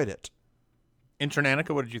enjoyed it.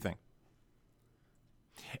 Internanica, what did you think?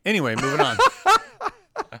 Anyway, moving on.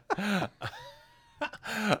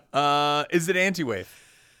 Is it anti-wave?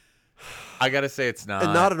 I gotta say it's not.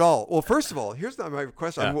 Not at all. Well, first of all, here's my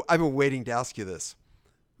question. Yeah. I've been waiting to ask you this.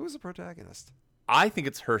 Who's the protagonist? I think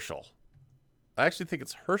it's Herschel. I actually think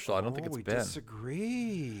it's Herschel. I don't think it's Ben. We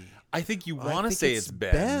disagree. I think you want to say it's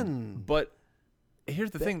Ben. But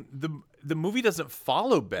here's the thing. The movie doesn't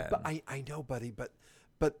follow Ben. But I know, buddy, but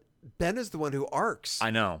Ben is the one who arcs.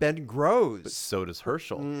 I know. Ben grows. But so does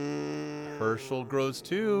Herschel. Herschel grows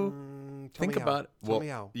too. Think about it. Tell me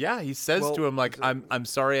how. Yeah, he says to him, like, I'm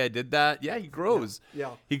sorry I did that. Yeah, he grows.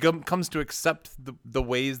 Yeah. He comes to accept the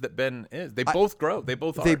ways that Ben is. They both grow. They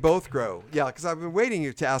both are. They both grow. Yeah, because I've been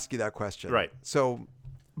waiting to ask you that question. Right. So.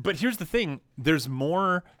 But here's the thing. There's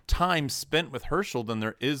more time spent with Herschel than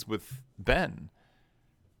there is with Ben.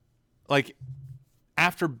 Like,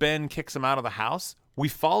 after Ben kicks him out of the house, we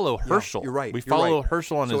follow Herschel. You're right. We follow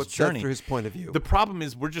Herschel on his journey. Through his point of view. The problem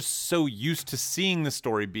is we're just so used to seeing the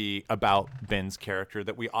story be about Ben's character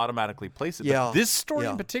that we automatically place it. Yeah. But this story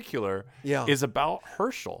in particular is about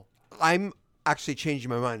Herschel. I'm actually changing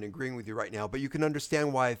my mind and agreeing with you right now, but you can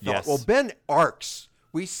understand why I thought, well, Ben arcs.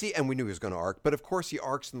 We see, and we knew he was going to arc, but of course he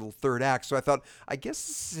arcs in the third act. So I thought, I guess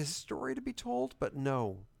this is his story to be told, but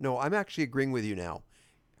no, I'm actually agreeing with you now.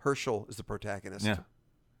 Herschel is the protagonist. Yeah.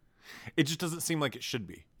 It just doesn't seem like it should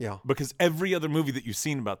be. Yeah. Because every other movie that you've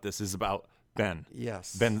seen about this is about Ben.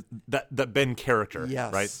 Yes. Ben, that Ben character.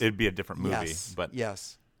 Yes. Right? It'd be a different movie. Yes. But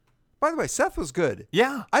yes. By the way, Seth was good.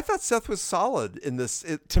 Yeah. I thought Seth was solid in this.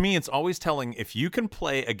 To me, it's always telling if you can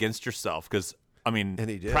play against yourself, because I mean, And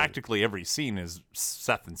he did. practically every scene is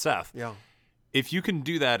Seth and Seth. Yeah. If you can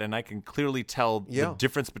do that, and I can clearly tell the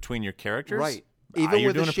difference between your characters, Right. Even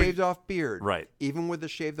with you're the shaved off beard. Right. Even with the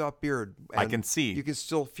shaved off beard. I can see. You can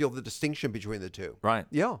still feel the distinction between the two. Right.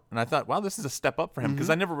 Yeah. And I thought, wow, this is a step up for him because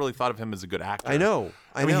I never really thought of him as a good actor. I know.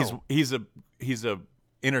 I mean, know. he's a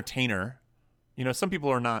entertainer. You know, some people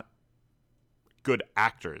are not good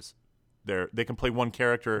actors. They can play one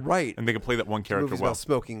character, right, and they can play that one character well. About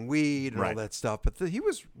smoking weed and all that stuff, but he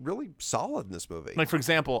was really solid in this movie. Like, for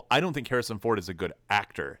example, I don't think Harrison Ford is a good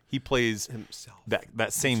actor. He plays himself.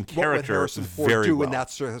 That same character what would Harrison Ford very do well in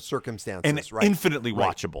that circumstances, and infinitely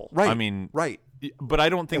watchable. Right. I mean, right. But I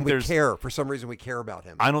don't think and we care for some reason. We care about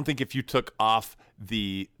him. I don't think if you took off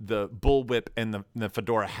the bullwhip and the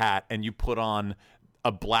fedora hat and you put on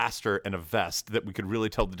a blaster and a vest that we could really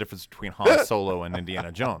tell the difference between Han Solo and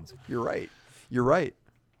Indiana Jones. You're right. You're right.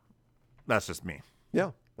 That's just me. Yeah,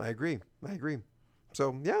 I agree.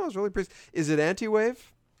 So, yeah, I was really pleased. Is it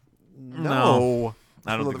anti-wave? No.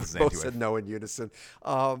 I don't think it's anti-wave. Both said no in unison.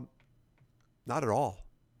 Not at all.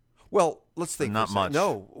 Well, let's think. Not much.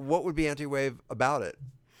 No. What would be anti-wave about it?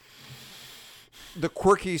 The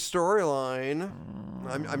quirky storyline.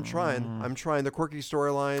 I'm trying the quirky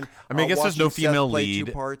storyline. I mean, I guess there's no female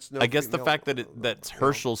lead. No I guess the fact that that's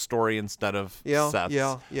Herschel's story instead of Seth's.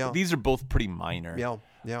 Yeah. These are both pretty minor.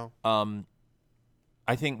 Yeah.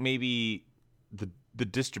 I think maybe the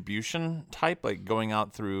distribution type, like going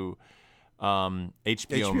out through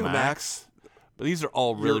HBO Max. But these are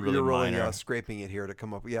all really minor. You're scraping it here to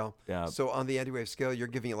come up. Yeah. So on the anti-wave scale, you're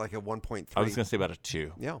giving it like a 1.3. I was going to say about a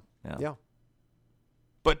 2. Yeah.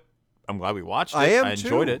 But I'm glad we watched it. I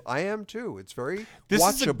enjoyed it. I am too. It's very this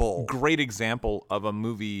watchable. Is a great example of a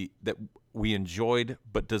movie that we enjoyed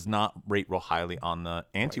but does not rate real highly on the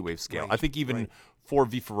anti-wave scale. I think even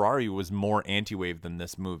Ford v Ferrari was more anti-wave than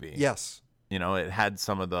this movie. Yes. You know, it had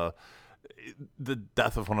some of the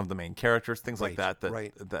death of one of the main characters, things like that.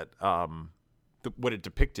 What it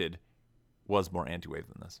depicted was more anti-wave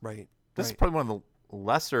than this. Right. This is probably one of the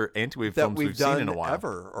lesser anti-wave films we've seen in a while.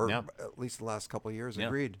 Ever, or at least the last couple of years.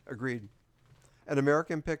 Agreed. An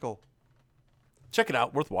American Pickle. Check it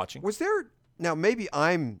out. Worth watching. Was there... Now, maybe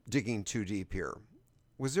I'm digging too deep here.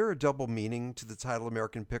 Was there a double meaning to the title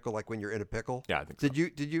American Pickle, like when you're in a pickle? Yeah, I think so.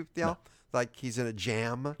 Did you? Yeah. No. Like he's in a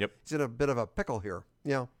jam? Yep. He's in a bit of a pickle here.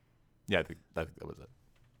 Yeah. Yeah, I think that was it.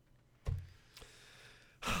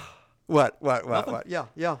 What?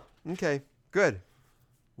 Yeah. Okay. Good.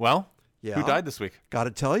 Well... Yeah. Who died this week? Got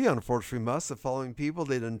to tell you, unfortunately, we must. The following people,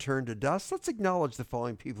 they didn't turn to dust. Let's acknowledge the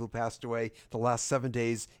following people who passed away the last 7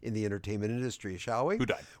 days in the entertainment industry, shall we? Who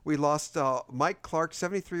died? We lost Mike Clark,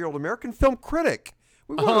 73-year-old American film critic.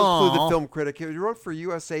 We want to include the film critic. He wrote for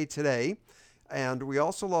USA Today. And we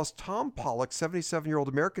also lost Tom Pollock, 77-year-old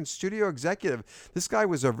American studio executive. This guy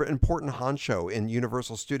was an important honcho in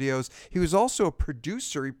Universal Studios. He was also a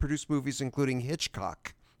producer. He produced movies including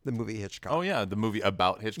Hitchcock. The movie Hitchcock. Oh, yeah. The movie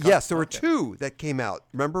about Hitchcock. Yes, there were two that came out.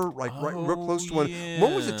 Remember? Right real close to one. Yeah.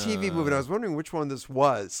 One was a TV movie, and I was wondering which one this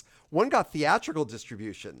was. One got theatrical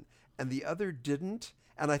distribution, and the other didn't.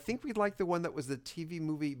 And I think we liked the one that was the TV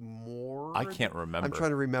movie more. I can't remember. I'm trying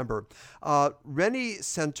to remember. Rennie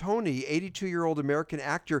Santoni, 82-year-old American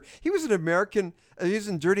actor. He was an American. He was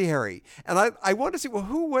in Dirty Harry. And I wanted to see, well,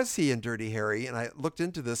 who was he in Dirty Harry? And I looked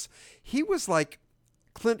into this. He was like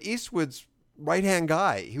Clint Eastwood's right-hand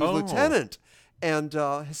guy. He was lieutenant and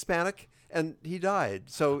Hispanic, and he died.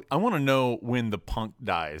 So I want to know when the punk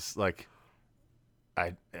dies. Like,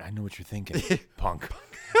 I know what you're thinking, punk.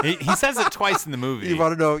 He says it twice in the movie. You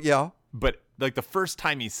want to know? Yeah. But like the first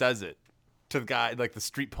time he says it to the guy, like the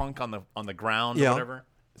street punk on the ground or whatever.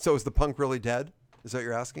 So is the punk really dead? Is that what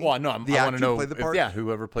you're asking? Well, no, I want to know. Played the part?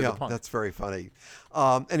 Whoever played the punk. That's very funny.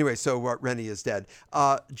 Anyway, so Rennie is dead.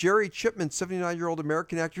 Jerry Chipman, 79-year-old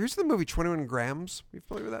American actor. Who's in the movie 21 Grams? Are you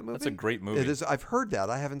familiar with that movie? That's a great movie. It is. I've heard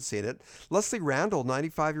that. I haven't seen it. Leslie Randall,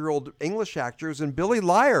 95-year-old English actor, is in Billy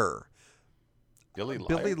Liar. Billy Liar?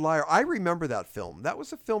 Billy Liar. I remember that film. That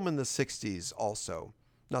was a film in the 60s also.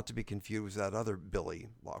 Not to be confused with that other Billy.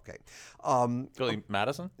 Okay. Billy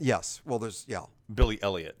Madison? Yes. Well, there's, Billy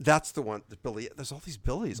Elliot. That's the one. Billy. There's all these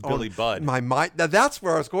Billies. Billy Budd. My mind. Now that's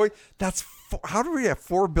where I was going. How do we have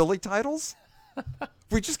 4 Billy titles?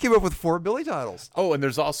 We just came up with 4 Billy titles. Oh, and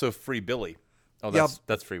there's also Free Billy. Oh,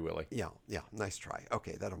 that's Free Willy. Yeah. Nice try.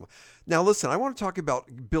 Okay. Now listen, I want to talk about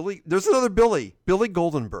Billy. There's another Billy. Billy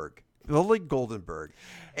Goldenberg. Billy Goldenberg.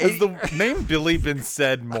 Has the name Billy been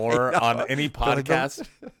said more on any podcast?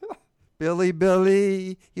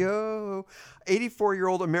 Billy, yo.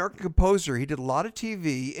 84-year-old American composer. He did a lot of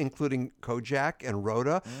TV, including Kojak and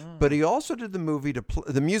Rhoda, but he also did the movie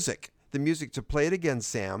the music the music to Play It Again,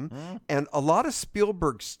 Sam, and a lot of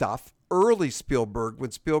Spielberg stuff, early Spielberg,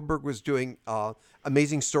 when Spielberg was doing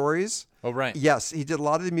Amazing Stories. Oh, right. Yes, he did a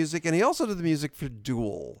lot of the music, and he also did the music for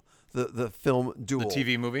Duel. The film Duel. The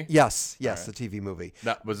TV movie? Yes, right. The TV movie.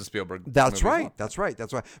 That was a Spielberg That's movie. That's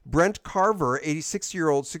right. Brent Carver,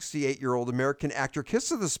 86-year-old, 68-year-old American actor,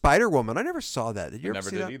 Kiss of the Spider Woman. I never saw that. Did you ever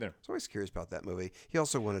see that? Never did either. I was always curious about that movie. He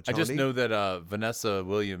also won a Tony. I just know that Vanessa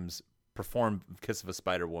Williams performed Kiss of a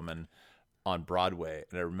Spider Woman on Broadway,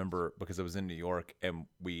 and I remember because I was in New York, and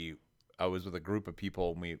I was with a group of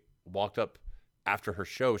people, and we walked up after her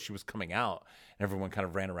show. She was coming out, and everyone kind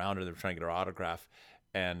of ran around her. They were trying to get her autograph.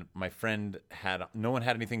 And my friend no one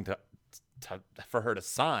had anything for her to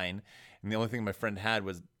sign. And the only thing my friend had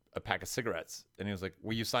was a pack of cigarettes. And he was like,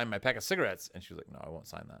 will you sign my pack of cigarettes? And she was like, no, I won't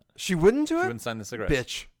sign that. She wouldn't do it? She wouldn't sign the cigarettes.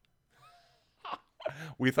 Bitch.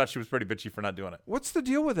 We thought she was pretty bitchy for not doing it. What's the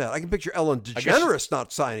deal with that? I can picture Ellen DeGeneres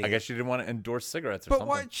not signing I guess she didn't want to endorse cigarettes or but something.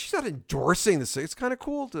 But why? She's not endorsing the cigarettes. It's kind of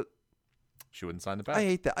cool to... She wouldn't sign the pack. I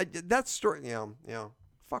hate that. That story, yeah.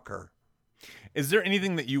 Fuck her. Is there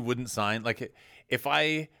anything that you wouldn't sign? Like, if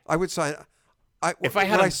I would sign.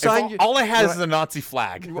 All I had is the Nazi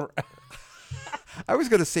flag. I was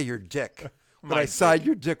going to say your dick, but I signed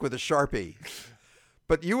your dick with a Sharpie.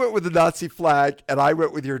 But you went with the Nazi flag, and I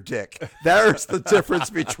went with your dick. There's the difference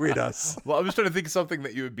between us. Well, I was trying to think of something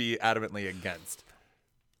that you would be adamantly against.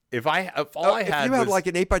 If you had like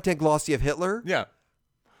an 8x10 glossy of Hitler, yeah,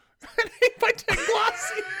 an 8x10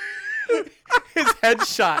 glossy. His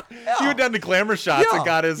headshot. Yeah. He went down to Glamour Shots and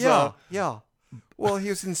got his. Yeah. Well, he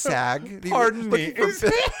was in SAG. Pardon me.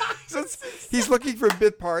 He's looking for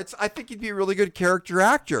bit parts. I think he'd be a really good character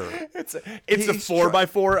actor. It's a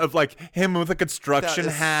 4x4 of like him with a construction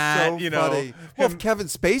hat. So funny. Well, if Kevin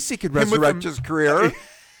Spacey could resurrect his career.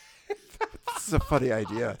 That's a funny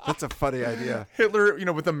idea. Hitler,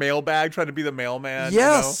 with a mailbag, trying to be the mailman.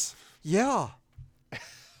 Yes. Yeah.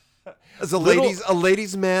 As a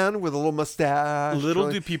ladies' man with a little mustache.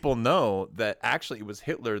 Little do people know that actually it was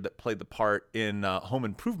Hitler that played the part in Home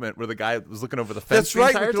Improvement, where the guy was looking over the fence. That's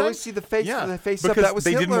right. We could only see the face. Yeah, the face because up. That was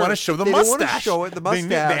they Hitler. didn't want to show the mustache. mustache. They didn't want to show it. The mustache.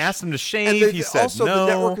 They asked him to shave. He said also, no. Also,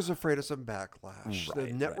 the network was afraid of some backlash. Right,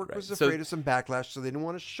 the network was so, afraid of some backlash, so they didn't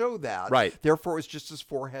want to show that. Right. Therefore, it was just his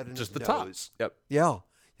forehead and just his the nose. top. Yep.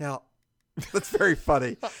 Yeah. That's very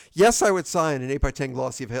funny. Yes, I would sign an 8x10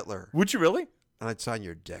 glossy of Hitler. Would you really? And I'd sign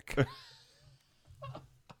your dick.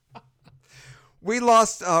 We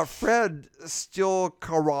lost Fred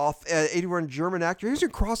Stilkaroth, an 81 German actor. He was in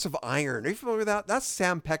Cross of Iron. Are you familiar with that? That's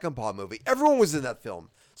Sam Peckinpah movie. Everyone was in that film.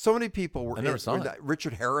 So many people were. I never saw it.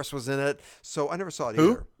 Richard Harris was in it. So I never saw it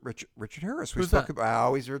Who? either. Richard Harris. Who's that?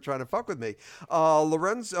 He's trying to fuck with me.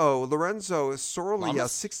 Lorenzo Sorli, a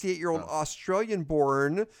 68-year-old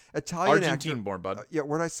Australian-born Italian actor. Argentine-born, bud.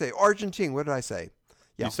 What did I say? Argentine. What did I say?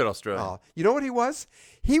 Yeah. You said Australia. You know what he was?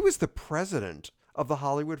 He was the president of the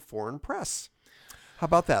Hollywood Foreign Press. How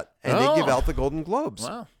about that? And they give out the Golden Globes.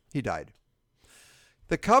 Wow. He died.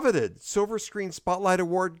 The coveted Silver Screen Spotlight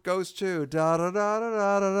Award goes to Dick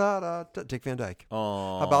Van Dyke.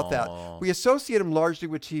 Oh. How about that? We associate him largely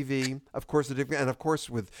with TV, of course, and of course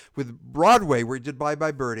with Broadway, where he did Bye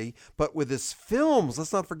Bye Birdie, but with his films,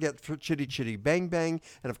 let's not forget Chitty Chitty Bang Bang,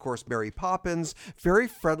 and of course Mary Poppins. Very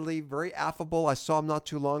friendly, very affable. I saw him not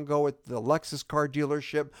too long ago at the Lexus car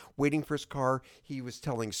dealership, waiting for his car. He was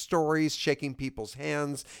telling stories, shaking people's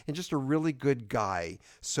hands, and just a really good guy.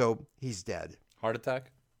 So he's dead. Heart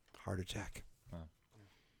attack? Heart attack. Oh.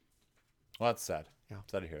 Well, that's sad. Yeah.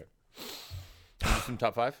 Sad to hear it. Some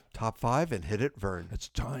top five? Top five, and hit it, Vern. It's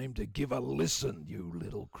time to give a listen, you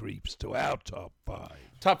little creeps, to our top five.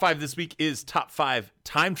 Top five this week is top five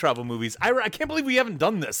time travel movies. Ira, I can't believe we haven't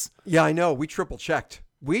done this. Yeah, I know. We triple checked.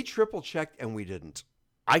 And we didn't.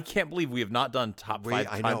 I can't believe we have not done top five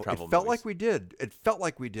time travel movies. It felt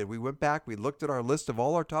like we did. We went back. We looked at our list of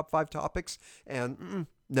all our top five topics, and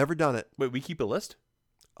never done it. Wait, we keep a list?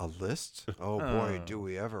 A list? Oh, boy, do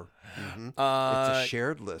we ever. Mm-hmm. It's a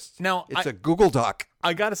shared list. Now, it's a Google Doc.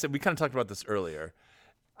 I got to say, we kind of talked about this earlier.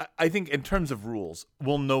 I think in terms of rules,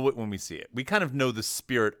 we'll know it when we see it. We kind of know the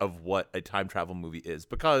spirit of what a time travel movie is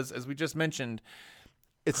because, as we just mentioned,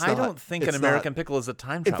 I don't think An American Pickle is a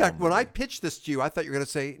time travel movie. In fact, when I pitched this to you, I thought you were going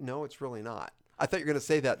to say, no, it's really not. I thought you were going to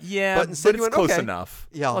say that. Yeah, but instead it's close enough.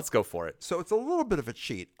 Yeah. Let's go for it. So it's a little bit of a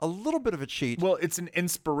cheat. Well, it's an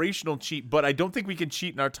inspirational cheat, but I don't think we can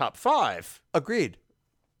cheat in our top five. Agreed.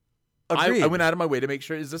 I went out of my way to make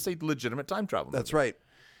sure, is this a legitimate time travel movie? That's right.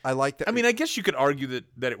 I like that. I mean, I guess you could argue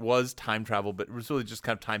that it was time travel, but it was really just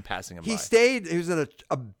kind of time passing him by. He was in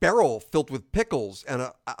a barrel filled with pickles, and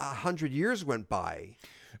 100 years went by.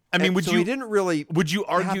 I mean, so he didn't really would you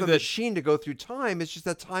argue have a that machine to go through time? It's just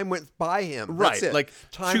that time went by him. right? That's it. Like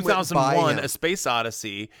time 2001, A Space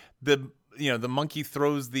Odyssey. The monkey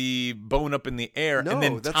throws the bone up in the air, and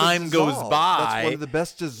then time goes by. That's one of the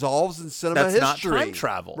best dissolves in cinema history. That's not time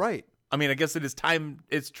travel, right? I mean, I guess it is time.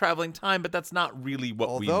 It's traveling time, but that's not really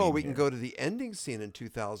what we mean. Although we can go to the ending scene in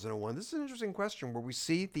 2001. This is an interesting question where we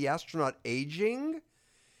see the astronaut aging.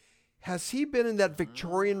 Has he been in that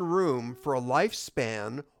Victorian room for a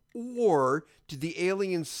lifespan, or did the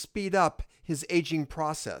aliens speed up his aging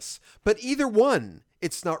process? But either one,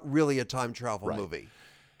 it's not really a time travel movie.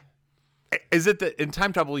 Is it that in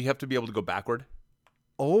time travel you have to be able to go backward?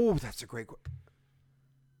 Oh, that's a great question.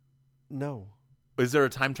 No. Is there a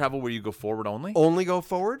time travel where you go forward only? Only go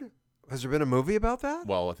forward? Has there been a movie about that?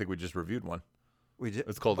 Well, I think we just reviewed one. We did.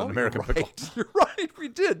 It's called An American Pickle. You're right. We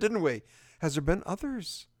did, didn't we? Has there been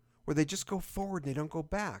others where they just go forward and they don't go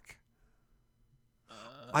back?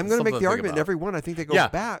 I'm going to make the argument in every one. I think they go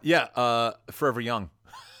back. Yeah. Forever Young.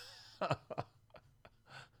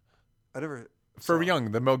 Forever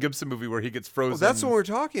Young, the Mel Gibson movie where he gets frozen. Well, that's what we're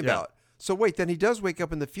talking about. So wait, then he does wake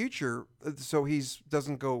up in the future, so he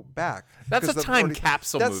doesn't go back. That's a time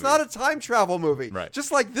capsule movie. That's not a time travel movie. Right.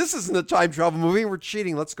 Just like this isn't a time travel movie. We're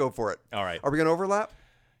cheating. Let's go for it. All right. Are we going to overlap?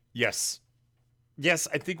 Yes. Yes,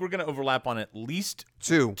 I think we're going to overlap on at least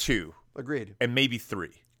two. Agreed. And maybe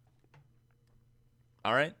 3.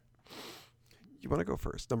 All right. You want to go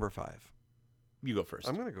first? Number 5. You go first.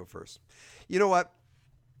 I'm going to go first. You know what?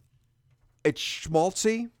 It's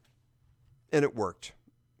schmaltzy, and it worked.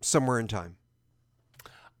 Somewhere in Time.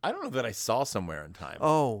 I don't know that I saw Somewhere in Time.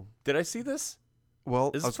 Oh. Did I see this? Well,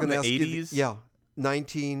 Is I was from going to the ask 80s? you. Yeah.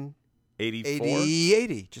 1984?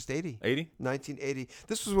 80. Just 80. 80? 1980.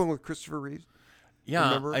 This was one with Christopher Reeve.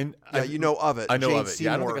 Yeah. Remember? You know of it. I know Jane of it. Seymour.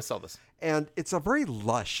 Yeah, I don't think I saw this. And it's a very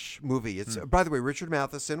lush movie. It's by the way, Richard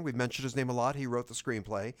Matheson. We've mentioned his name a lot. He wrote the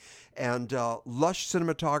screenplay. And lush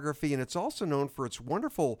cinematography. And it's also known for its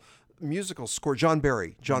wonderful musical score. John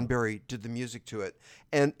Barry did the music to it,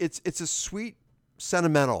 and it's a sweet,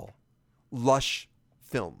 sentimental, lush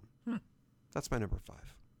film. That's my number 5.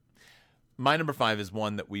 My number 5 is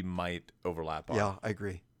one that we might overlap on. Yeah, I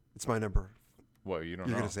agree. It's my number. Well, you don't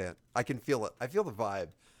You're know. gonna say it. I can feel it. I feel the vibe.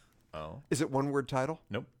 Oh, is it one word title?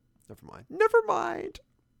 Nope. Never mind.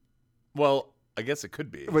 Well, I guess it could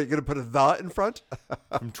be. Wait, you're gonna put a "the" in front?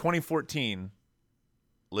 From 2014,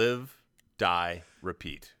 Live, Die,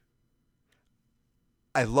 Repeat.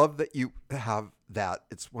 I love that you have that.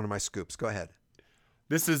 It's one of my scoops. Go ahead.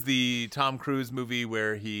 This is the Tom Cruise movie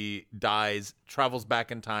where he dies, travels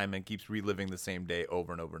back in time, and keeps reliving the same day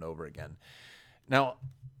over and over and over again. Now,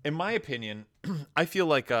 in my opinion, I feel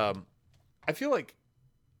like for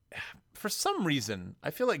some reason,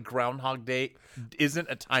 I feel like Groundhog Day isn't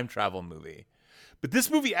a time travel movie. But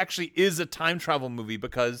this movie actually is a time travel movie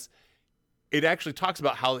because it actually talks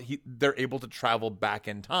about how they're able to travel back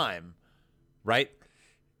in time, right?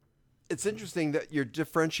 It's interesting that you're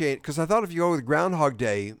differentiating, because I thought if you go with Groundhog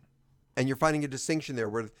Day and you're finding a distinction there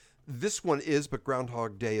where this one is, but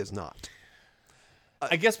Groundhog Day is not.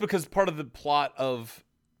 I guess because part of the plot of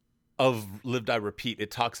Live, Die, Repeat,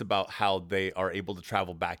 it talks about how they are able to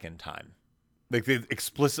travel back in time. Like they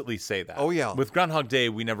explicitly say that. Oh, yeah. With Groundhog Day,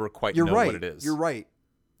 we never quite know what it is. You're right.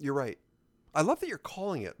 I love that you're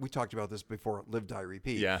calling it. We talked about this before, Live, Die,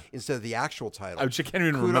 Repeat. Yeah. Instead of the actual title. I can't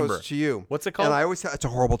even Kudos remember. to you. What's it called? And I always it's a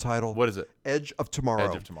horrible title. What is it? Edge of Tomorrow.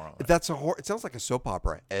 Edge of Tomorrow. Right. That's it sounds like a soap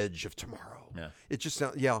opera. Edge of Tomorrow. Yeah. It just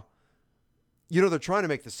sounds, yeah. You know, they're trying to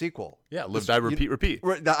make the sequel. Yeah, Live, Die, Repeat, Repeat.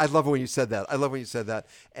 I love it when you said that.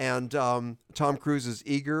 And Tom Cruise is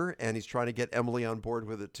eager, and he's trying to get Emily on board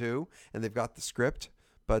with it too. And they've got the script.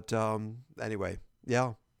 But anyway,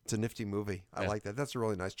 yeah, it's a nifty movie. I like that. That's a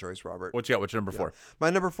really nice choice, Robert. What you got? What's your number 4? My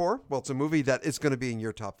number 4? Well, it's a movie that is going to be in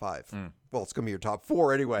your top 5. Well, it's going to be your top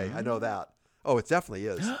 4 anyway. I know that. Oh, it definitely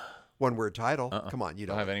is. One-word title. Come on, you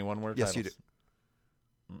don't have any one-word titles. titles.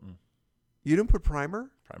 Yes, you do. You didn't put Primer?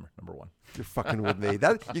 Primer, number 1. You're fucking with me.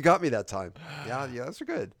 You got me that time. Yeah, those are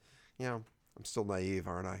good. Yeah, I'm still naive,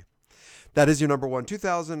 aren't I? That is your number 1.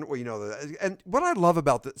 2000, well, you know that. And what I love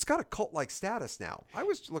about this, it's got a cult-like status now. I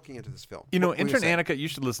was looking into this film. You know, Intern Annika, you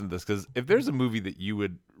should listen to this, because if there's a movie that you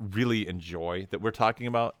would really enjoy that we're talking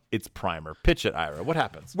about, it's Primer. Pitch it, Ira. What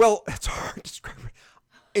happens? Well, it's hard to describe it.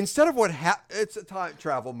 Instead of it's a time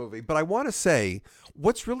travel movie, but I want to say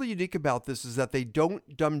what's really unique about this is that they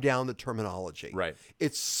don't dumb down the terminology. Right.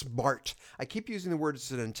 It's smart. I keep using the word, it's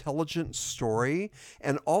an intelligent story.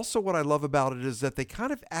 And also what I love about it is that they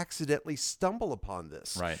kind of accidentally stumble upon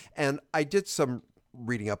this. Right. And I did some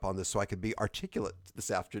reading up on this so I could be articulate this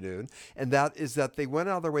afternoon, and that is that they went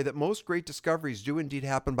out of their way that most great discoveries do indeed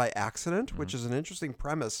happen by accident, which is an interesting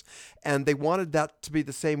premise, and they wanted that to be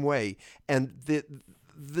the same way. And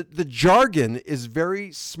the jargon is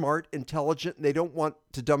very smart, intelligent, and they don't want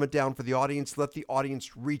to dumb it down for the audience. Let the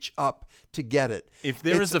audience reach up to get it. If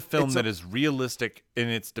there is a film that is realistic in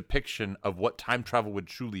its depiction of what time travel would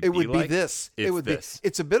truly be like, it would be this. It would be this.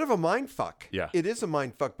 It's a bit of a mind fuck. Yeah. It is a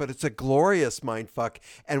mind fuck, but it's a glorious mind fuck.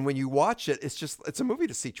 And when you watch it, it's a movie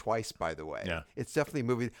to see twice, by the way. Yeah. It's definitely a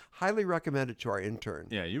movie. Highly recommended to our intern.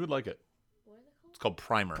 Yeah, you would like it. It's called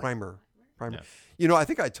Primer. Primer. Yeah. You know, I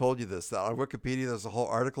think I told you this, that on Wikipedia there's a whole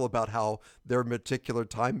article about how their meticular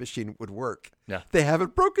time machine would work. Yeah. They have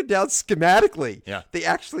it broken down schematically. Yeah. They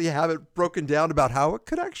actually have it broken down about how it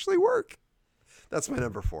could actually work. That's my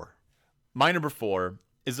number 4. My number 4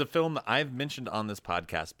 is a film that I've mentioned on this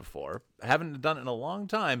podcast before. I haven't done it in a long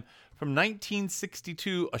time. From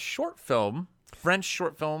 1962, a short film, French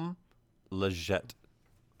short film, Le Jet.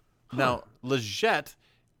 Now, Le Jet,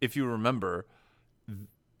 if you remember,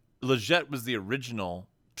 Le Jet was the original.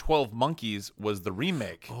 12 Monkeys was the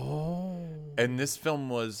remake. Oh. And this film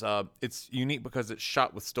was, it's unique because it's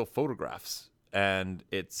shot with still photographs. And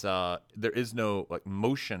it's, there is no like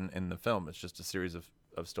motion in the film. It's just a series of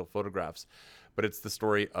still photographs. But it's the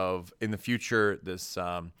story of, in the future, this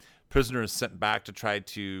prisoner is sent back to try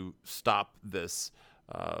to stop this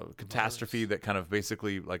catastrophe that kind of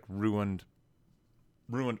basically like ruined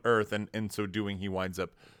Earth. And in so doing, he winds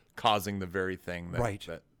up causing the very thing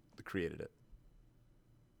that created it.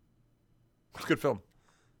 It's a good film.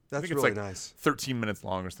 That's I think really it's like nice. 13 minutes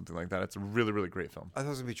long or something like that. It's a really, really great film. I thought it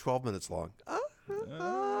was going to be 12 minutes long.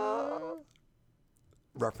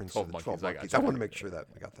 Reference 12 to the Monkeys. 12 I got Monkeys. you. I want to make sure that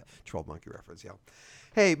I got the 12 Monkey reference, yeah.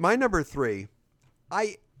 Hey, my number 3,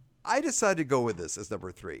 I decided to go with this as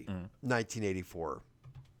number 3, 1984.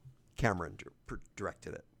 Cameron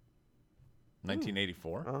directed it.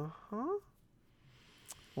 1984? Uh-huh.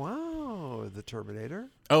 Wow, The Terminator.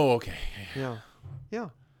 Oh, okay. Yeah.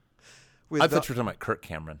 I thought you were talking about Kirk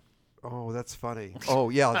Cameron. Oh, that's funny. Oh,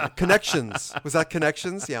 yeah. Connections. Was that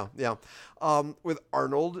Connections? Yeah. With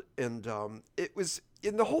Arnold. And it was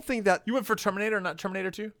in the whole thing that... You went for Terminator, not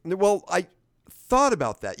Terminator 2? Well, I thought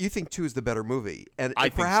about that. You think 2 is the better movie. And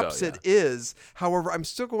perhaps think so, it is. However, I'm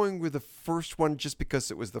still going with the first one just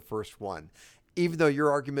because it was the first one. Even though your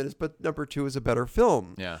argument is, but number 2 is a better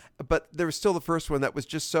film. Yeah. But there was still the first one that was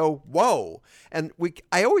just so, whoa. And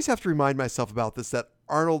I always have to remind myself about this, that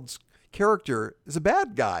Arnold's character is a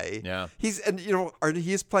bad guy. Yeah. He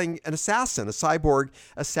is playing an assassin, a cyborg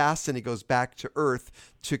assassin. He goes back to Earth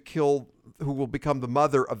to kill who will become the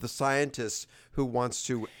mother of the scientist who wants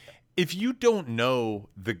to. If you don't know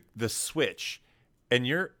the switch and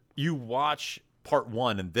you watch part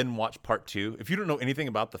 1 and then watch part 2, if you don't know anything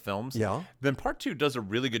about the films, then part 2 does a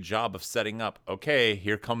really good job of setting up, okay,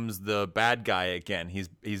 here comes the bad guy again.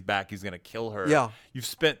 He's back. He's going to kill her. Yeah. You've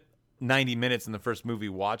spent 90 minutes in the first movie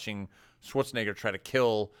watching Schwarzenegger try to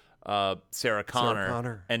kill Sarah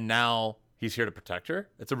Connor, and now he's here to protect her.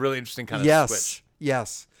 It's a really interesting kind of switch.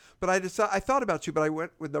 Yes. But I thought about 2, but I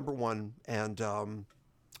went with number 1 and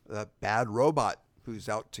the bad robot who's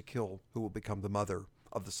out to kill who will become the mother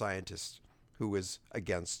of the scientist who is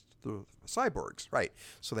against the cyborgs, right?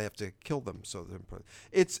 So they have to kill them. So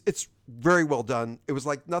it's very well done. It was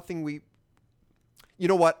like nothing you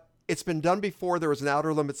know what? It's been done before. There was an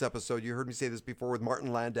Outer Limits episode. You heard me say this before with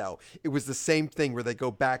Martin Landau. It was the same thing where they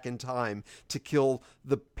go back in time to kill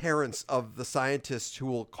the parents of the scientists who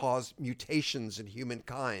will cause mutations in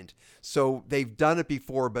humankind. So they've done it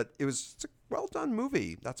before, but it's a well-done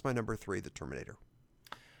movie. That's my number 3, The Terminator.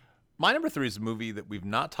 My number 3 is a movie that we've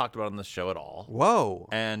not talked about on the show at all. Whoa.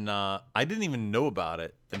 And I didn't even know about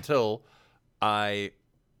it until I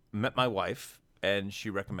met my wife, and she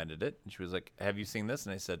recommended it. And she was like, have you seen this?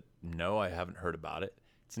 And I said, no, I haven't heard about it.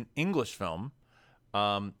 It's an English film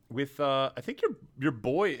with, I think your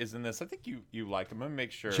boy is in this. I think you like him. Let me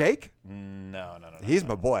make sure. Jake? No. He's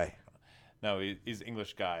my boy. No, he's an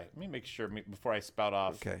English guy. Let me make sure before I spout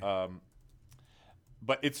off. Okay.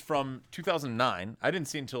 But it's from 2009. I didn't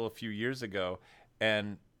see it until a few years ago,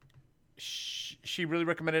 and she really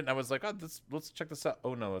recommended it. And I was like, let's check this out.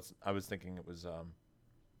 Oh no, I was thinking it was.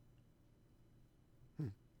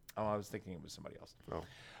 I was thinking it was somebody else. Oh,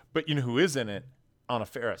 but you know who is in it? Anna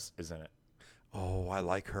Faris is in it. Oh, I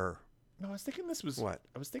like her. No, I was thinking this was what?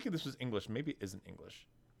 I was thinking this was English. Maybe it isn't English.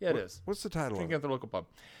 Yeah, it is. What's the title? Drinking at the local pub.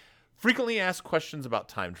 Frequently asked questions about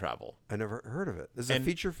time travel. I never heard of it. This is a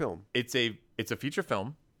feature film. It's a feature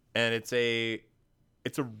film, and it's a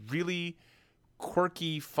really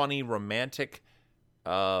quirky, funny, romantic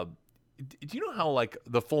do you know how like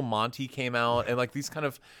the Full Monty came out and like these kind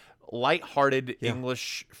of light-hearted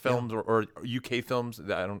English films or UK films?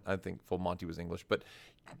 I think Full Monty was English, but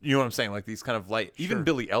you know what I'm saying? Like these kind of light, even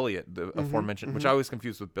Billy Elliot, the aforementioned, which I always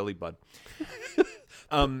confuse with Billy Budd.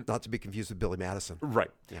 Not to be confused with Billy Madison.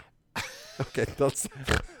 Right. Yeah. Okay. That's.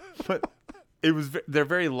 But they're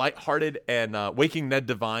very lighthearted, and Waking Ned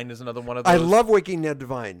Devine is another one of those. I love Waking Ned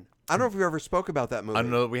Devine. I don't know if we ever spoke about that movie. I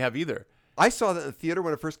don't know that we have either. I saw that in the theater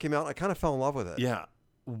when it first came out. I kind of fell in love with it. Yeah.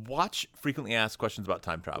 Watch Frequently Asked Questions About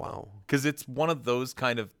Time Travel. Wow. Because it's one of those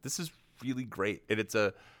kind of, this is really great. And it's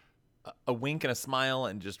a wink and a smile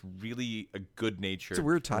and just really a good-natured it's a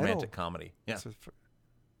weird title. Romantic comedy. Yeah.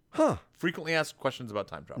 Huh. Frequently Asked Questions About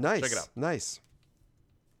Time Travel. Nice. Check it out. Nice.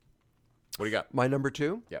 What do you got? My number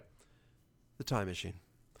 2? Yep. The Time Machine.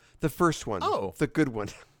 The first one. Oh. The good one.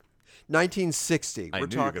 1960. I knew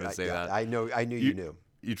you were going to say that. I knew you knew.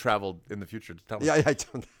 You traveled in the future to tell me. Yeah, I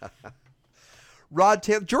don't. Rod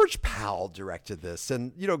Taylor, George Powell directed this,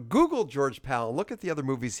 and Google George Powell and look at the other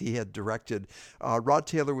movies he had directed. Rod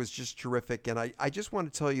Taylor was just terrific, and I just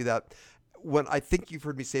want to tell you that when I think you've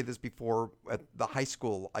heard me say this before, at the high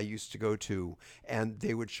school I used to go to, and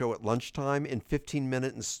they would show at lunchtime in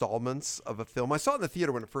 15-minute installments of a film. I saw it in the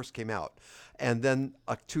theater when it first came out, and then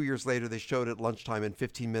 2 years later they showed it at lunchtime in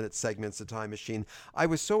 15-minute segments, The Time Machine. I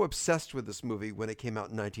was so obsessed with this movie when it came out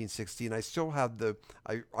in 1960, and I still have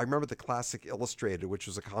I remember the classic Illustrated, which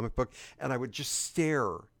was a comic book, and I would just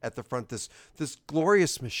stare at the front, this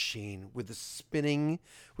glorious machine with the spinning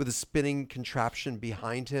contraption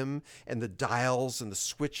behind him and the dials and the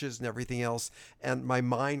switches and everything else. And my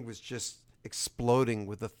mind was just exploding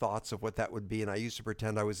with the thoughts of what that would be. And I used to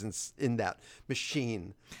pretend I was in that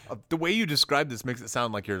machine. The way you describe this makes it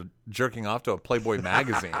sound like you're jerking off to a Playboy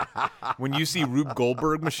magazine. When you see Rube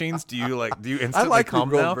Goldberg machines, do you instantly I like calm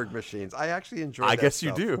Rube down? Goldberg machines. I actually enjoy I that guess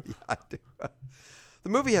stuff. you do. Yeah, I do. The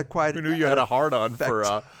movie had quite Who knew you had a hard-on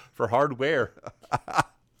for hardware? That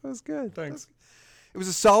was good. Thanks. It was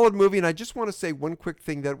a solid movie, and I just want to say one quick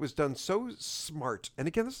thing that it was done so smart. And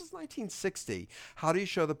again, this is 1960. How do you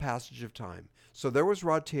show the passage of time? So there was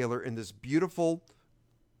Rod Taylor in this beautiful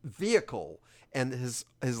vehicle, and his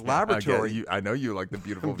laboratory. I know you like the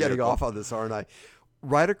beautiful I'm getting vehicle. off on this, aren't I?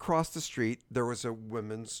 Right across the street, there was a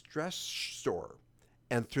women's dress store.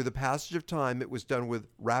 And through the passage of time, it was done with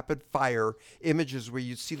rapid fire images where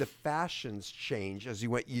you'd see the fashions change as you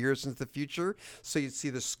went years into the future. So you'd see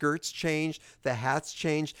the skirts change, the hats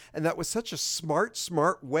change. And that was such a smart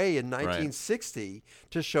way in 1960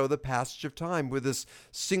 to show the passage of time with this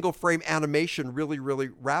single frame animation, really, really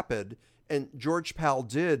rapid. And George Powell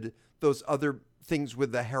did those other things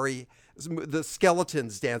with the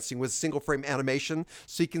skeletons dancing with single frame animation.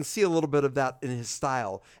 So you can see a little bit of that in his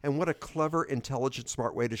style. And what a clever, intelligent,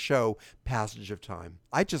 smart way to show passage of time.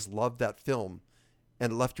 I just loved that film,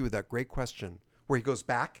 and it left you with that great question where he goes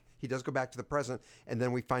back. He does go back to the present, and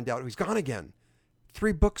then we find out he's gone again.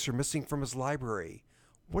 3 books are missing from his library.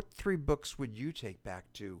 What 3 books would you take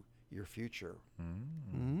back to your future?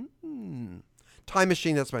 Time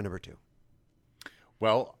Machine, that's my number 2.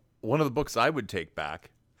 Well, one of the books I would take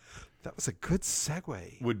back. That was a good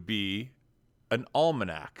segue. Would be an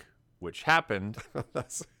almanac, which happened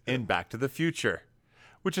in Back to the Future,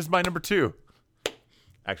 which is my number 2.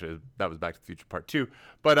 Actually, that was Back to the Future Part 2.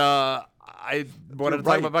 But I wanted to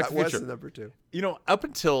talk about Back to the Future. That was number 2. Up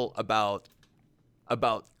until about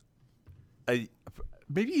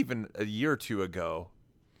maybe even a year or two ago,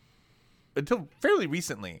 until fairly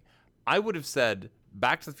recently, I would have said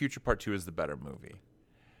Back to the Future Part 2 is the better movie.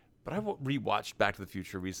 But I rewatched Back to the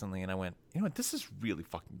Future recently, and I went, you know what? This is really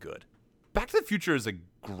fucking good. Back to the Future is a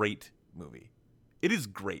great movie. It is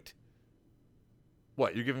great.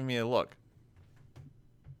 What? You're giving me a look.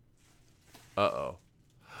 Uh-oh.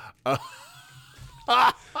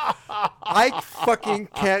 I fucking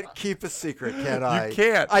can't keep a secret, can I? You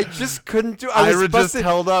can't. I just couldn't do. Ira just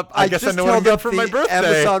held up. I guess I know what I'm getting for my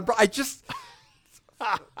birthday. Amazon.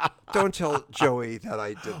 Don't tell Joey that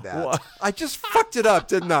I did that. What? I just fucked it up,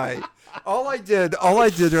 didn't I? All I did, I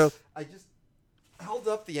just held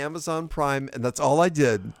up the Amazon Prime, and that's all I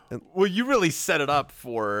did. Well, you really set it up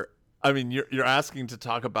for. I mean, you're asking to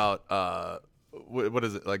talk about what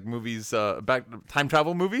is it, like movies, time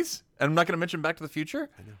travel movies, and I'm not going to mention Back to the Future.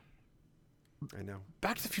 I know.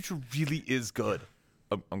 Back to the Future really is good.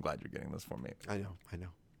 I'm glad you're getting this for me. I know.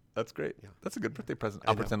 That's great. Yeah. That's a good birthday present.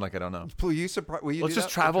 I'll pretend like I don't know. Will you surprise? Let's just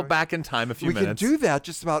travel back in time a few minutes. We can do that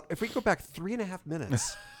just about, if we go back 3.5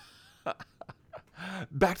 minutes.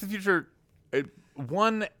 Back to the Future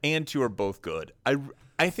 1 and 2 are both good.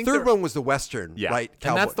 I think third one was the Western, yeah. right?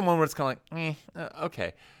 And that's the one where it's kind of like,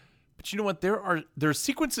 okay. But you know what? There are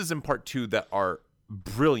sequences in part 2 that are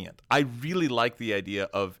brilliant. I really like the idea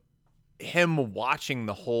of him watching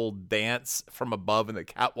the whole dance from above in the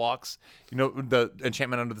catwalks, the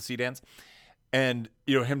Enchantment Under the Sea dance, and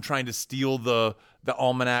him trying to steal the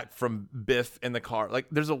almanac from Biff in the car. Like,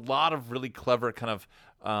 there's a lot of really clever kind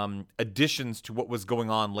of additions to what was going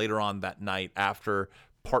on later on that night after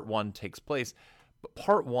part 1 takes place. But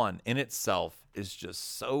part 1 in itself is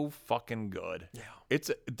just so fucking good. Yeah,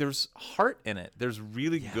 there's heart in it. There's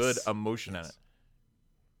really good emotion in it.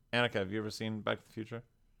 Annika, have you ever seen Back to the Future?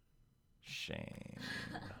 Shame.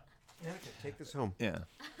 Annika, take this home. Yeah.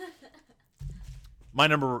 My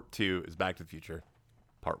number 2 is Back to the Future,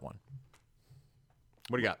 part 1.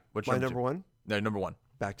 What do you got? What's my number 1? No, number 1.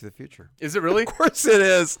 Back to the Future. Is it really? Of course it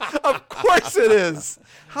is. Of course it is.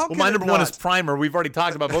 How well, my number 1 is Primer. We've already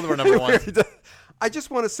talked about both of our number 1s. I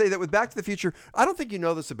just want to say that with Back to the Future, I don't think you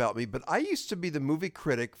know this about me, but I used to be the movie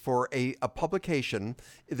critic for a publication.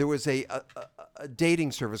 There was a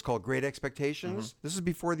dating service called Great Expectations. Mm-hmm. This is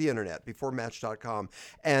before the internet, before Match.com.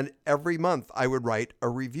 And every month I would write a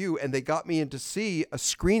review, and they got me in to see a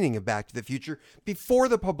screening of Back to the Future before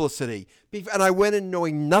the publicity. And I went in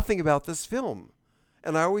knowing nothing about this film.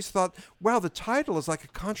 And I always thought, wow, the title is like a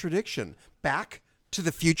contradiction. Back to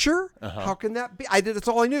the Future? Uh-huh. How can that be? That's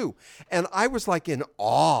all I knew. And I was like in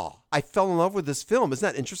awe. I fell in love with this film.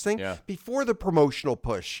 Isn't that interesting? Yeah. Before the promotional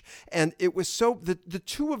push. And it was so, the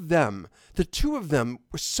two of them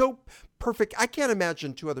were so perfect. I can't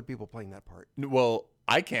imagine 2 other people playing that part. Well,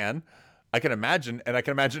 I can imagine, and I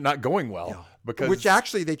can imagine not going well. Yeah. Which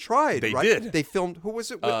actually they tried, they right? did. They filmed, who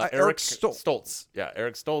was it? Eric Stoltz. Yeah,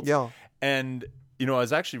 Eric Stoltz. Yeah. And, I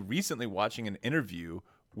was actually recently watching an interview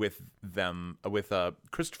with them, with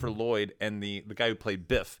Christopher Lloyd and the guy who played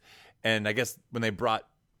Biff. And I guess when they brought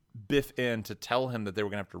Biff in to tell him that they were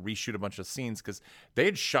going to have to reshoot a bunch of scenes, because they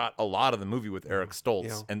had shot a lot of the movie with Eric Stoltz.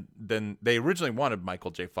 Yeah. And then they originally wanted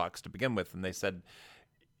Michael J. Fox to begin with. And they said,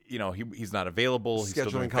 he's not available. He's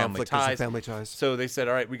still doing family ties. So they said,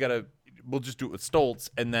 all right, we'll just do it with Stoltz.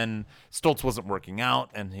 And then Stoltz wasn't working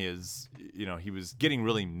out, and he was getting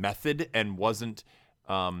really method and wasn't,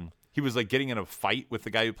 he was like getting in a fight with the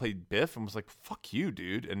guy who played Biff and was like, fuck you,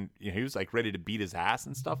 dude. And he was like ready to beat his ass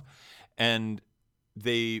and stuff. And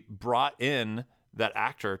they brought in that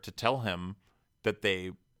actor to tell him that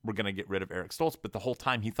they were going to get rid of Eric Stoltz. But the whole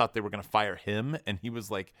time he thought they were going to fire him. And he was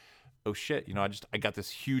like, oh shit, I got this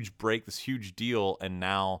huge break, this huge deal. And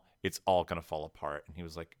now it's all going to fall apart. And he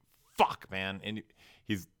was like, fuck, man. And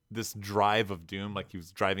he's this drive of doom. Like, he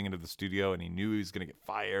was driving into the studio and he knew he was going to get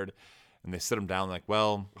fired. And they sit him down like,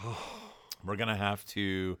 well, we're going to have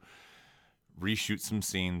to reshoot some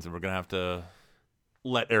scenes, and we're going to have to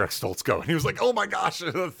let Eric Stoltz go. And he was like, oh my gosh,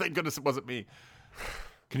 thank goodness it wasn't me.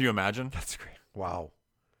 Can you imagine? That's great. Wow.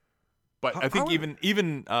 But I think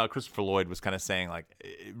even Christopher Lloyd was kind of saying, like,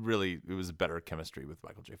 it was a better chemistry with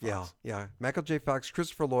Michael J. Fox. Yeah. Michael J. Fox,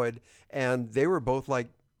 Christopher Lloyd, and they were both like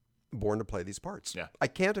born to play these parts. Yeah. I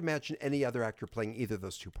can't imagine any other actor playing either of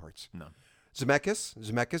those 2 parts. No.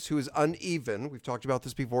 Zemeckis, who is uneven. We've talked about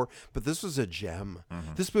this before, but this was a gem.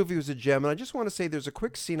 Mm-hmm. This movie was a gem. And I just want to say there's a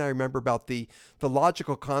quick scene I remember about the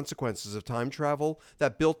logical consequences of time travel,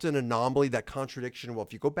 that built-in anomaly, that contradiction. Well,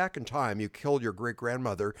 if you go back in time, you killed your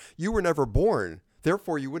great-grandmother. You were never born.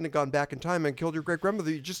 Therefore, you wouldn't have gone back in time and killed your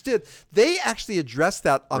great-grandmother. You just did. They actually addressed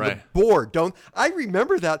that on the board. I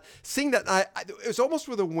remember that, seeing that. It was almost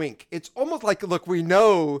with a wink. It's almost like, look, we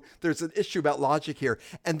know there's an issue about logic here.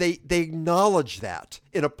 And they acknowledge that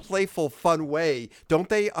in a playful, fun way. Don't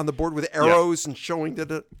they, on the board with arrows and showing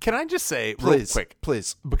that? Can I just say real quick?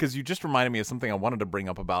 Please. Because you just reminded me of something I wanted to bring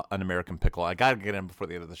up about An American Pickle. I got to get in before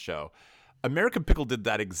the end of the show. American Pickle did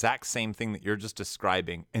that exact same thing that you're just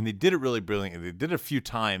describing, and they did it really brilliantly. They did it a few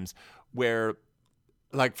times where,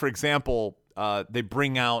 like, for example, they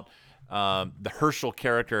bring out the Herschel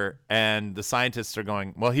character, and the scientists are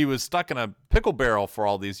going, well, he was stuck in a pickle barrel for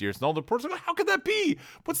all these years. And all the reporters are going, how could that be?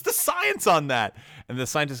 What's the science on that? And the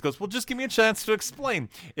scientist goes, well, just give me a chance to explain.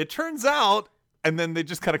 It turns out... And then they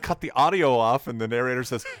just kind of cut the audio off, and the narrator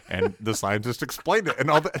says, and the scientist explained it. And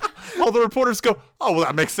all the reporters go, oh, well,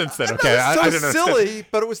 that makes sense then. Okay, I didn't know. Silly,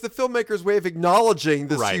 but it was the filmmaker's way of acknowledging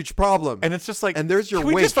this huge problem. And it's just like, and there's your can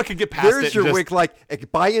wink. We just fucking get past there's your wink, like,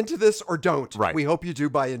 buy into this or don't. Right. We hope you do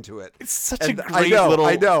buy into it. It's such a great little...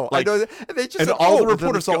 I know. And they just said, all the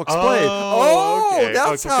reporters all explained.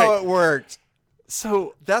 That's how it worked.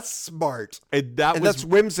 So that's smart, and that's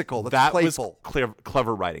whimsical. That's playful. Was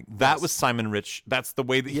clever writing. That was Simon Rich. That's the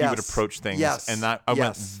way that he would approach things. Yes. And that I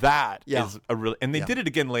went, that is a real. And they did it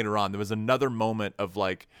again later on. There was another moment of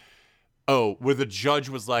like, where the judge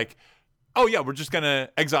was like, oh yeah, we're just gonna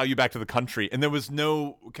exile you back to the country, and there was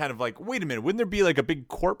no kind of like, wait a minute, wouldn't there be like a big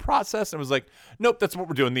court process? And it was like, nope, that's what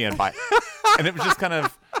we're doing. The end, bye. And it was just kind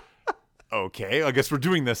of, okay, I guess we're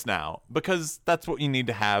doing this now, because that's what you need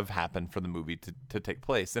to have happen for the movie to take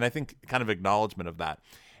place. And I think kind of acknowledgement of that.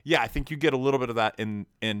 Yeah, I think you get a little bit of that in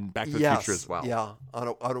Back to the Future as well. Yeah, on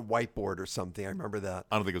a whiteboard or something. I remember that.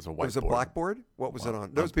 I don't think it was a whiteboard. It was a blackboard? What was it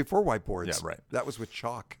on? That was before whiteboards. Yeah, right. That was with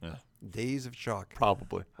chalk. Yeah. Days of Chalk.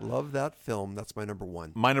 Probably. I love that film. That's my number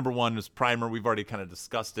one. My number one is Primer. We've already kind of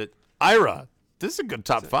discussed it. Ira, this is a good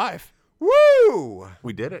top 5. Woo!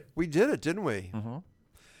 We did it. We did it, didn't we? Mm-hmm.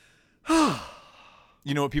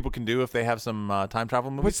 You know what people can do if they have some time travel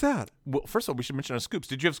movies? What's that? Well, first of all, we should mention our scoops.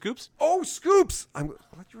 Did you have scoops? Oh, scoops! I'm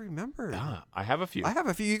glad you remembered. I have a few. I have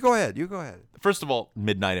a few. You go ahead. First of all,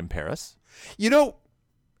 Midnight in Paris. You know,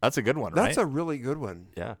 that's a good one, right? That's a really good one.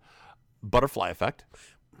 Yeah. Butterfly Effect.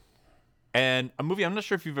 And a movie I'm not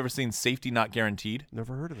sure if you've ever seen, Safety Not Guaranteed.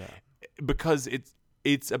 Never heard of that. Because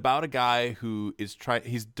it's about a guy who is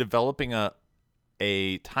he's developing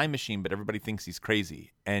a time machine, but everybody thinks he's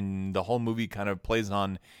crazy. And the whole movie kind of plays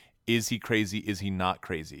on, is he crazy? Is he not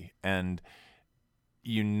crazy? And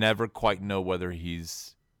you never quite know whether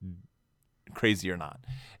he's crazy or not.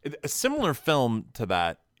 A similar film to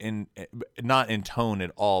that, not in tone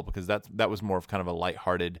at all, because that was more of kind of a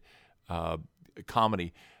lighthearted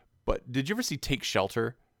comedy. But did you ever see Take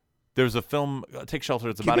Shelter? There's a film, Take Shelter.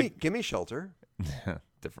 It's Give me Shelter.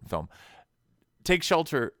 Different film. Take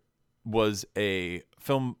Shelter was a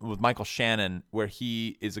film with Michael Shannon where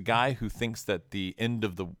he is a guy who thinks that the end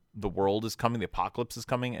of the world is coming, the apocalypse is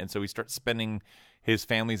coming, and so he starts spending his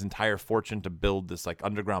family's entire fortune to build this like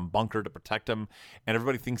underground bunker to protect him, and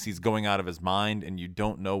everybody thinks he's going out of his mind, and you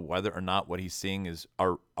don't know whether or not what he's seeing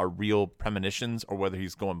are real premonitions or whether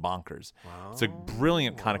he's going bonkers. Wow. It's a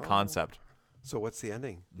brilliant kind of concept. So what's the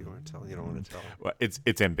ending? You don't want to tell? You don't want to tell? Well,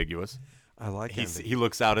 it's ambiguous. I like it. He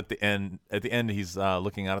looks out at the end. At the end, he's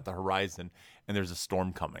looking out at the horizon, and there's a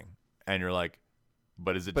storm coming, and you're like,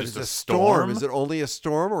 "But is it just a storm? Is it only a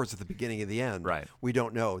storm, or is it the beginning of the end?" Right. We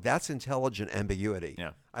don't know. That's intelligent ambiguity.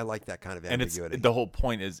 Yeah. I like that kind of ambiguity. And the whole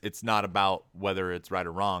point is, it's not about whether it's right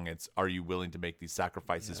or wrong. It's, are you willing to make these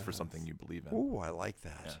sacrifices for something you believe in? Ooh, I like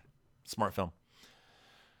that. Yeah. Smart film.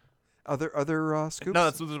 Other scoops? No,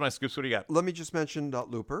 those are my scoops. What do you got? Let me just mention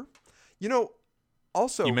Looper. You know,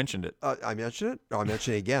 also you mentioned it. I mentioned it. Oh, I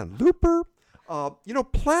mentioned it again. Looper.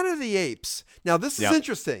 Planet of the Apes. Now this is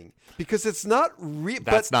interesting because it's not real.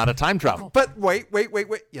 That's not a time travel. But wait.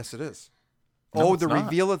 Yes, it is. No, the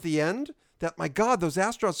reveal at the end. That, my God, those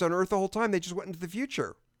astronauts on Earth the whole time, they just went into the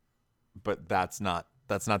future. But that's not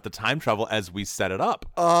the time travel as we set it up.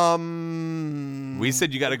 We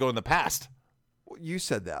said you got to go in the past. You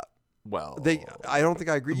said that. Well, I don't think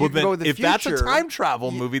I agree. Well, you can go in the if future. That's a time travel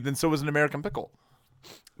movie, then so was An American Pickle.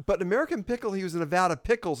 But American Pickle, he was in a vat of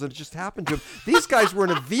pickles, and it just happened to him. These guys were in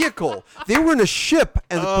a vehicle. They were in a ship,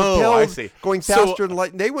 and the propelled going faster than light.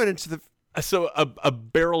 And they went into the. So a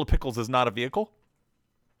barrel of pickles is not a vehicle?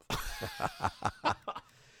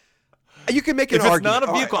 You can make an argument. If it's argument. not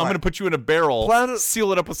a vehicle, I'm going to put you in a barrel,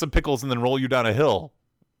 seal it up with some pickles, and then roll you down a hill.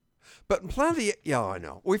 But Planet of the yeah, I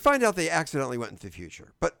know. We find out they accidentally went into the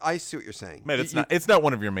future. But I see what you're saying. Man, it's not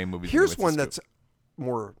one of your main movies. Here's one that's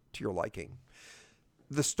more to your liking.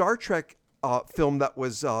 The Star Trek film that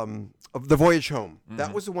was of The Voyage Home. Mm-hmm.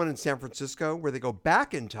 That was the one in San Francisco where they go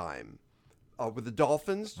back in time with the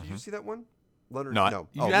dolphins. Did you see that one? Leonard? No.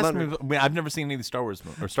 You asked me. I've never seen any of the Star Wars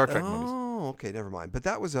or Star Trek movies. Oh, okay, never mind. But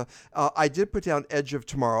that was I did put down Edge of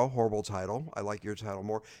Tomorrow. Horrible title. I like your title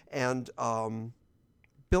more. And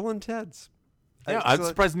Bill and Ted's. Yeah, I'm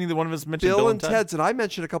surprised neither one of us mentioned Bill and Ted's. And I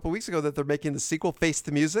mentioned a couple weeks ago that they're making the sequel, Face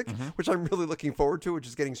the Music, which I'm really looking forward to, which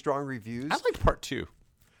is getting strong reviews. I liked part 2.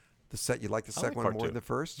 You like the second one more than the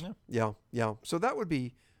first? Yeah. So that would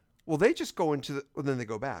be, well, they just go into then they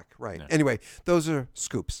go back, right? Yeah. Anyway, those are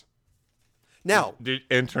scoops. Now,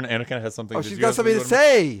 intern Annika has something. Oh, she's got something to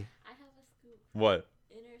say. I have a scoop. What?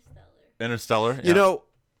 Interstellar. Yeah. You know,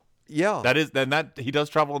 yeah. That he does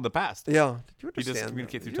travel in the past. Yeah. Did you understand? He does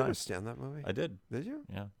communicate through time. Did you understand that movie? I did. Did you?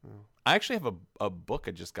 Yeah. Oh. I actually have a book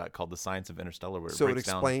I just got called The Science of Interstellar, where it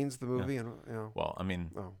explains the movie. Yeah. And well, I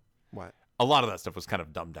mean, what? A lot of that stuff was kind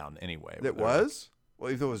of dumbed down anyway. It was?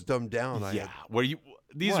 Well, if it was dumbed down,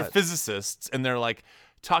 these are physicists, and they're like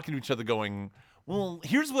talking to each other, going, "Well,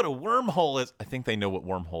 here's what a wormhole is." I think they know what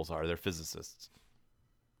wormholes are. They're physicists.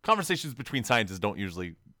 Conversations between scientists don't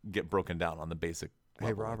usually get broken down on the basic.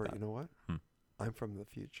 Hey, Robert, you know what? I'm from the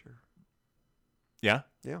future. Yeah?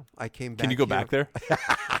 Yeah. I came back. Can you go back there?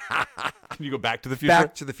 Can you go back to the future?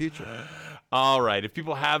 Back to the future. All right. If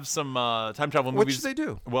people have some time travel movies, What should they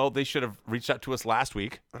do? Well, they should have reached out to us last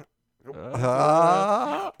week.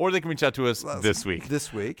 Or they can reach out to us this week.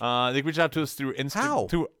 This week. They can reach out to us through Instagram. How?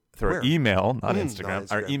 Through our email, not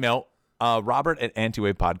Instagram. Our email,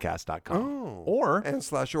 robert@antiwavepodcast.com. Oh. Or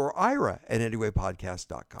Ira at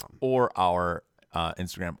anywaypodcast.com. Or our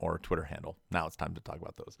Instagram or Twitter handle. Now it's time to talk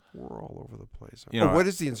about those. We're all over the place. What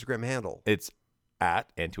is the Instagram handle? It's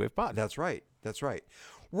at AntiWavePod. That's right.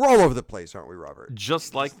 We're all over the place, aren't we, Robert?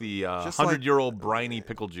 Just like the 100-year-old briny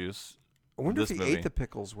pickle juice. I wonder if he ate the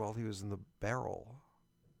pickles while he was in the barrel.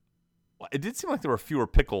 Well, it did seem like there were fewer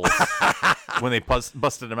pickles when they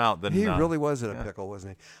busted him out. Than he really was in a pickle,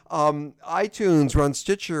 wasn't he? iTunes, we're on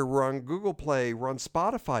Stitcher, we're on Google Play, we're on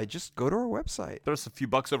Spotify. Just go to our website. Throw us a few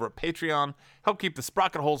bucks over at Patreon. Help keep the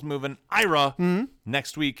sprocket holes moving. Ira,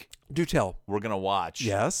 next week. Do tell. We're going to watch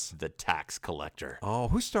The Tax Collector. Oh,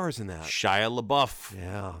 who stars in that? Shia LaBeouf.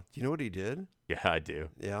 Yeah. Do you know what he did? Yeah, I do.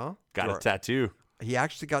 Yeah? Got a tattoo. He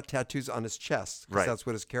actually got tattoos on his chest because that's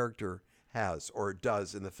what his character has or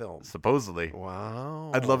does in the film. Supposedly.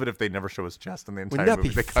 Wow. I'd love it if they never show his chest in the entire Wouldn't that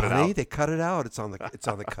movie. be funny? They cut it out. It's on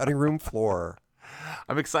the cutting room floor.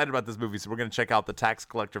 I'm excited about this movie, so we're going to check out The Tax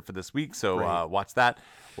Collector for this week. So watch that.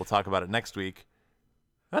 We'll talk about it next week.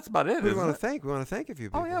 That's about it. We want to thank a few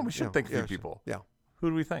people. Oh, yeah, we should thank a few people. Yeah.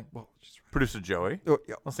 Who do we thank? Well, Producer Joey. Oh,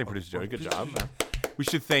 yeah. Let's say Producer Joey. Good job. We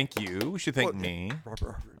should thank you. We should thank me.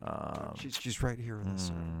 Robert. She's right here in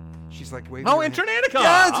this. She's like waving. Oh, Intern Annika.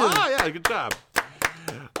 Yeah, good job.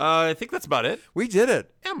 I think that's about it. We did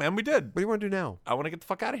it. Yeah, man, we did. What do you want to do now? I want to get the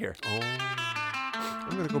fuck out of here. Oh,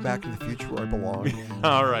 I'm going to go back in the future where I belong.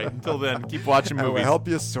 All right. Until then, keep watching movies. I will help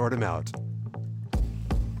you sort them out.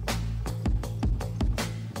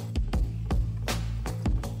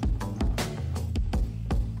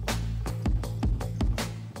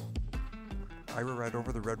 Ira right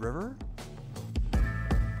over the Red River?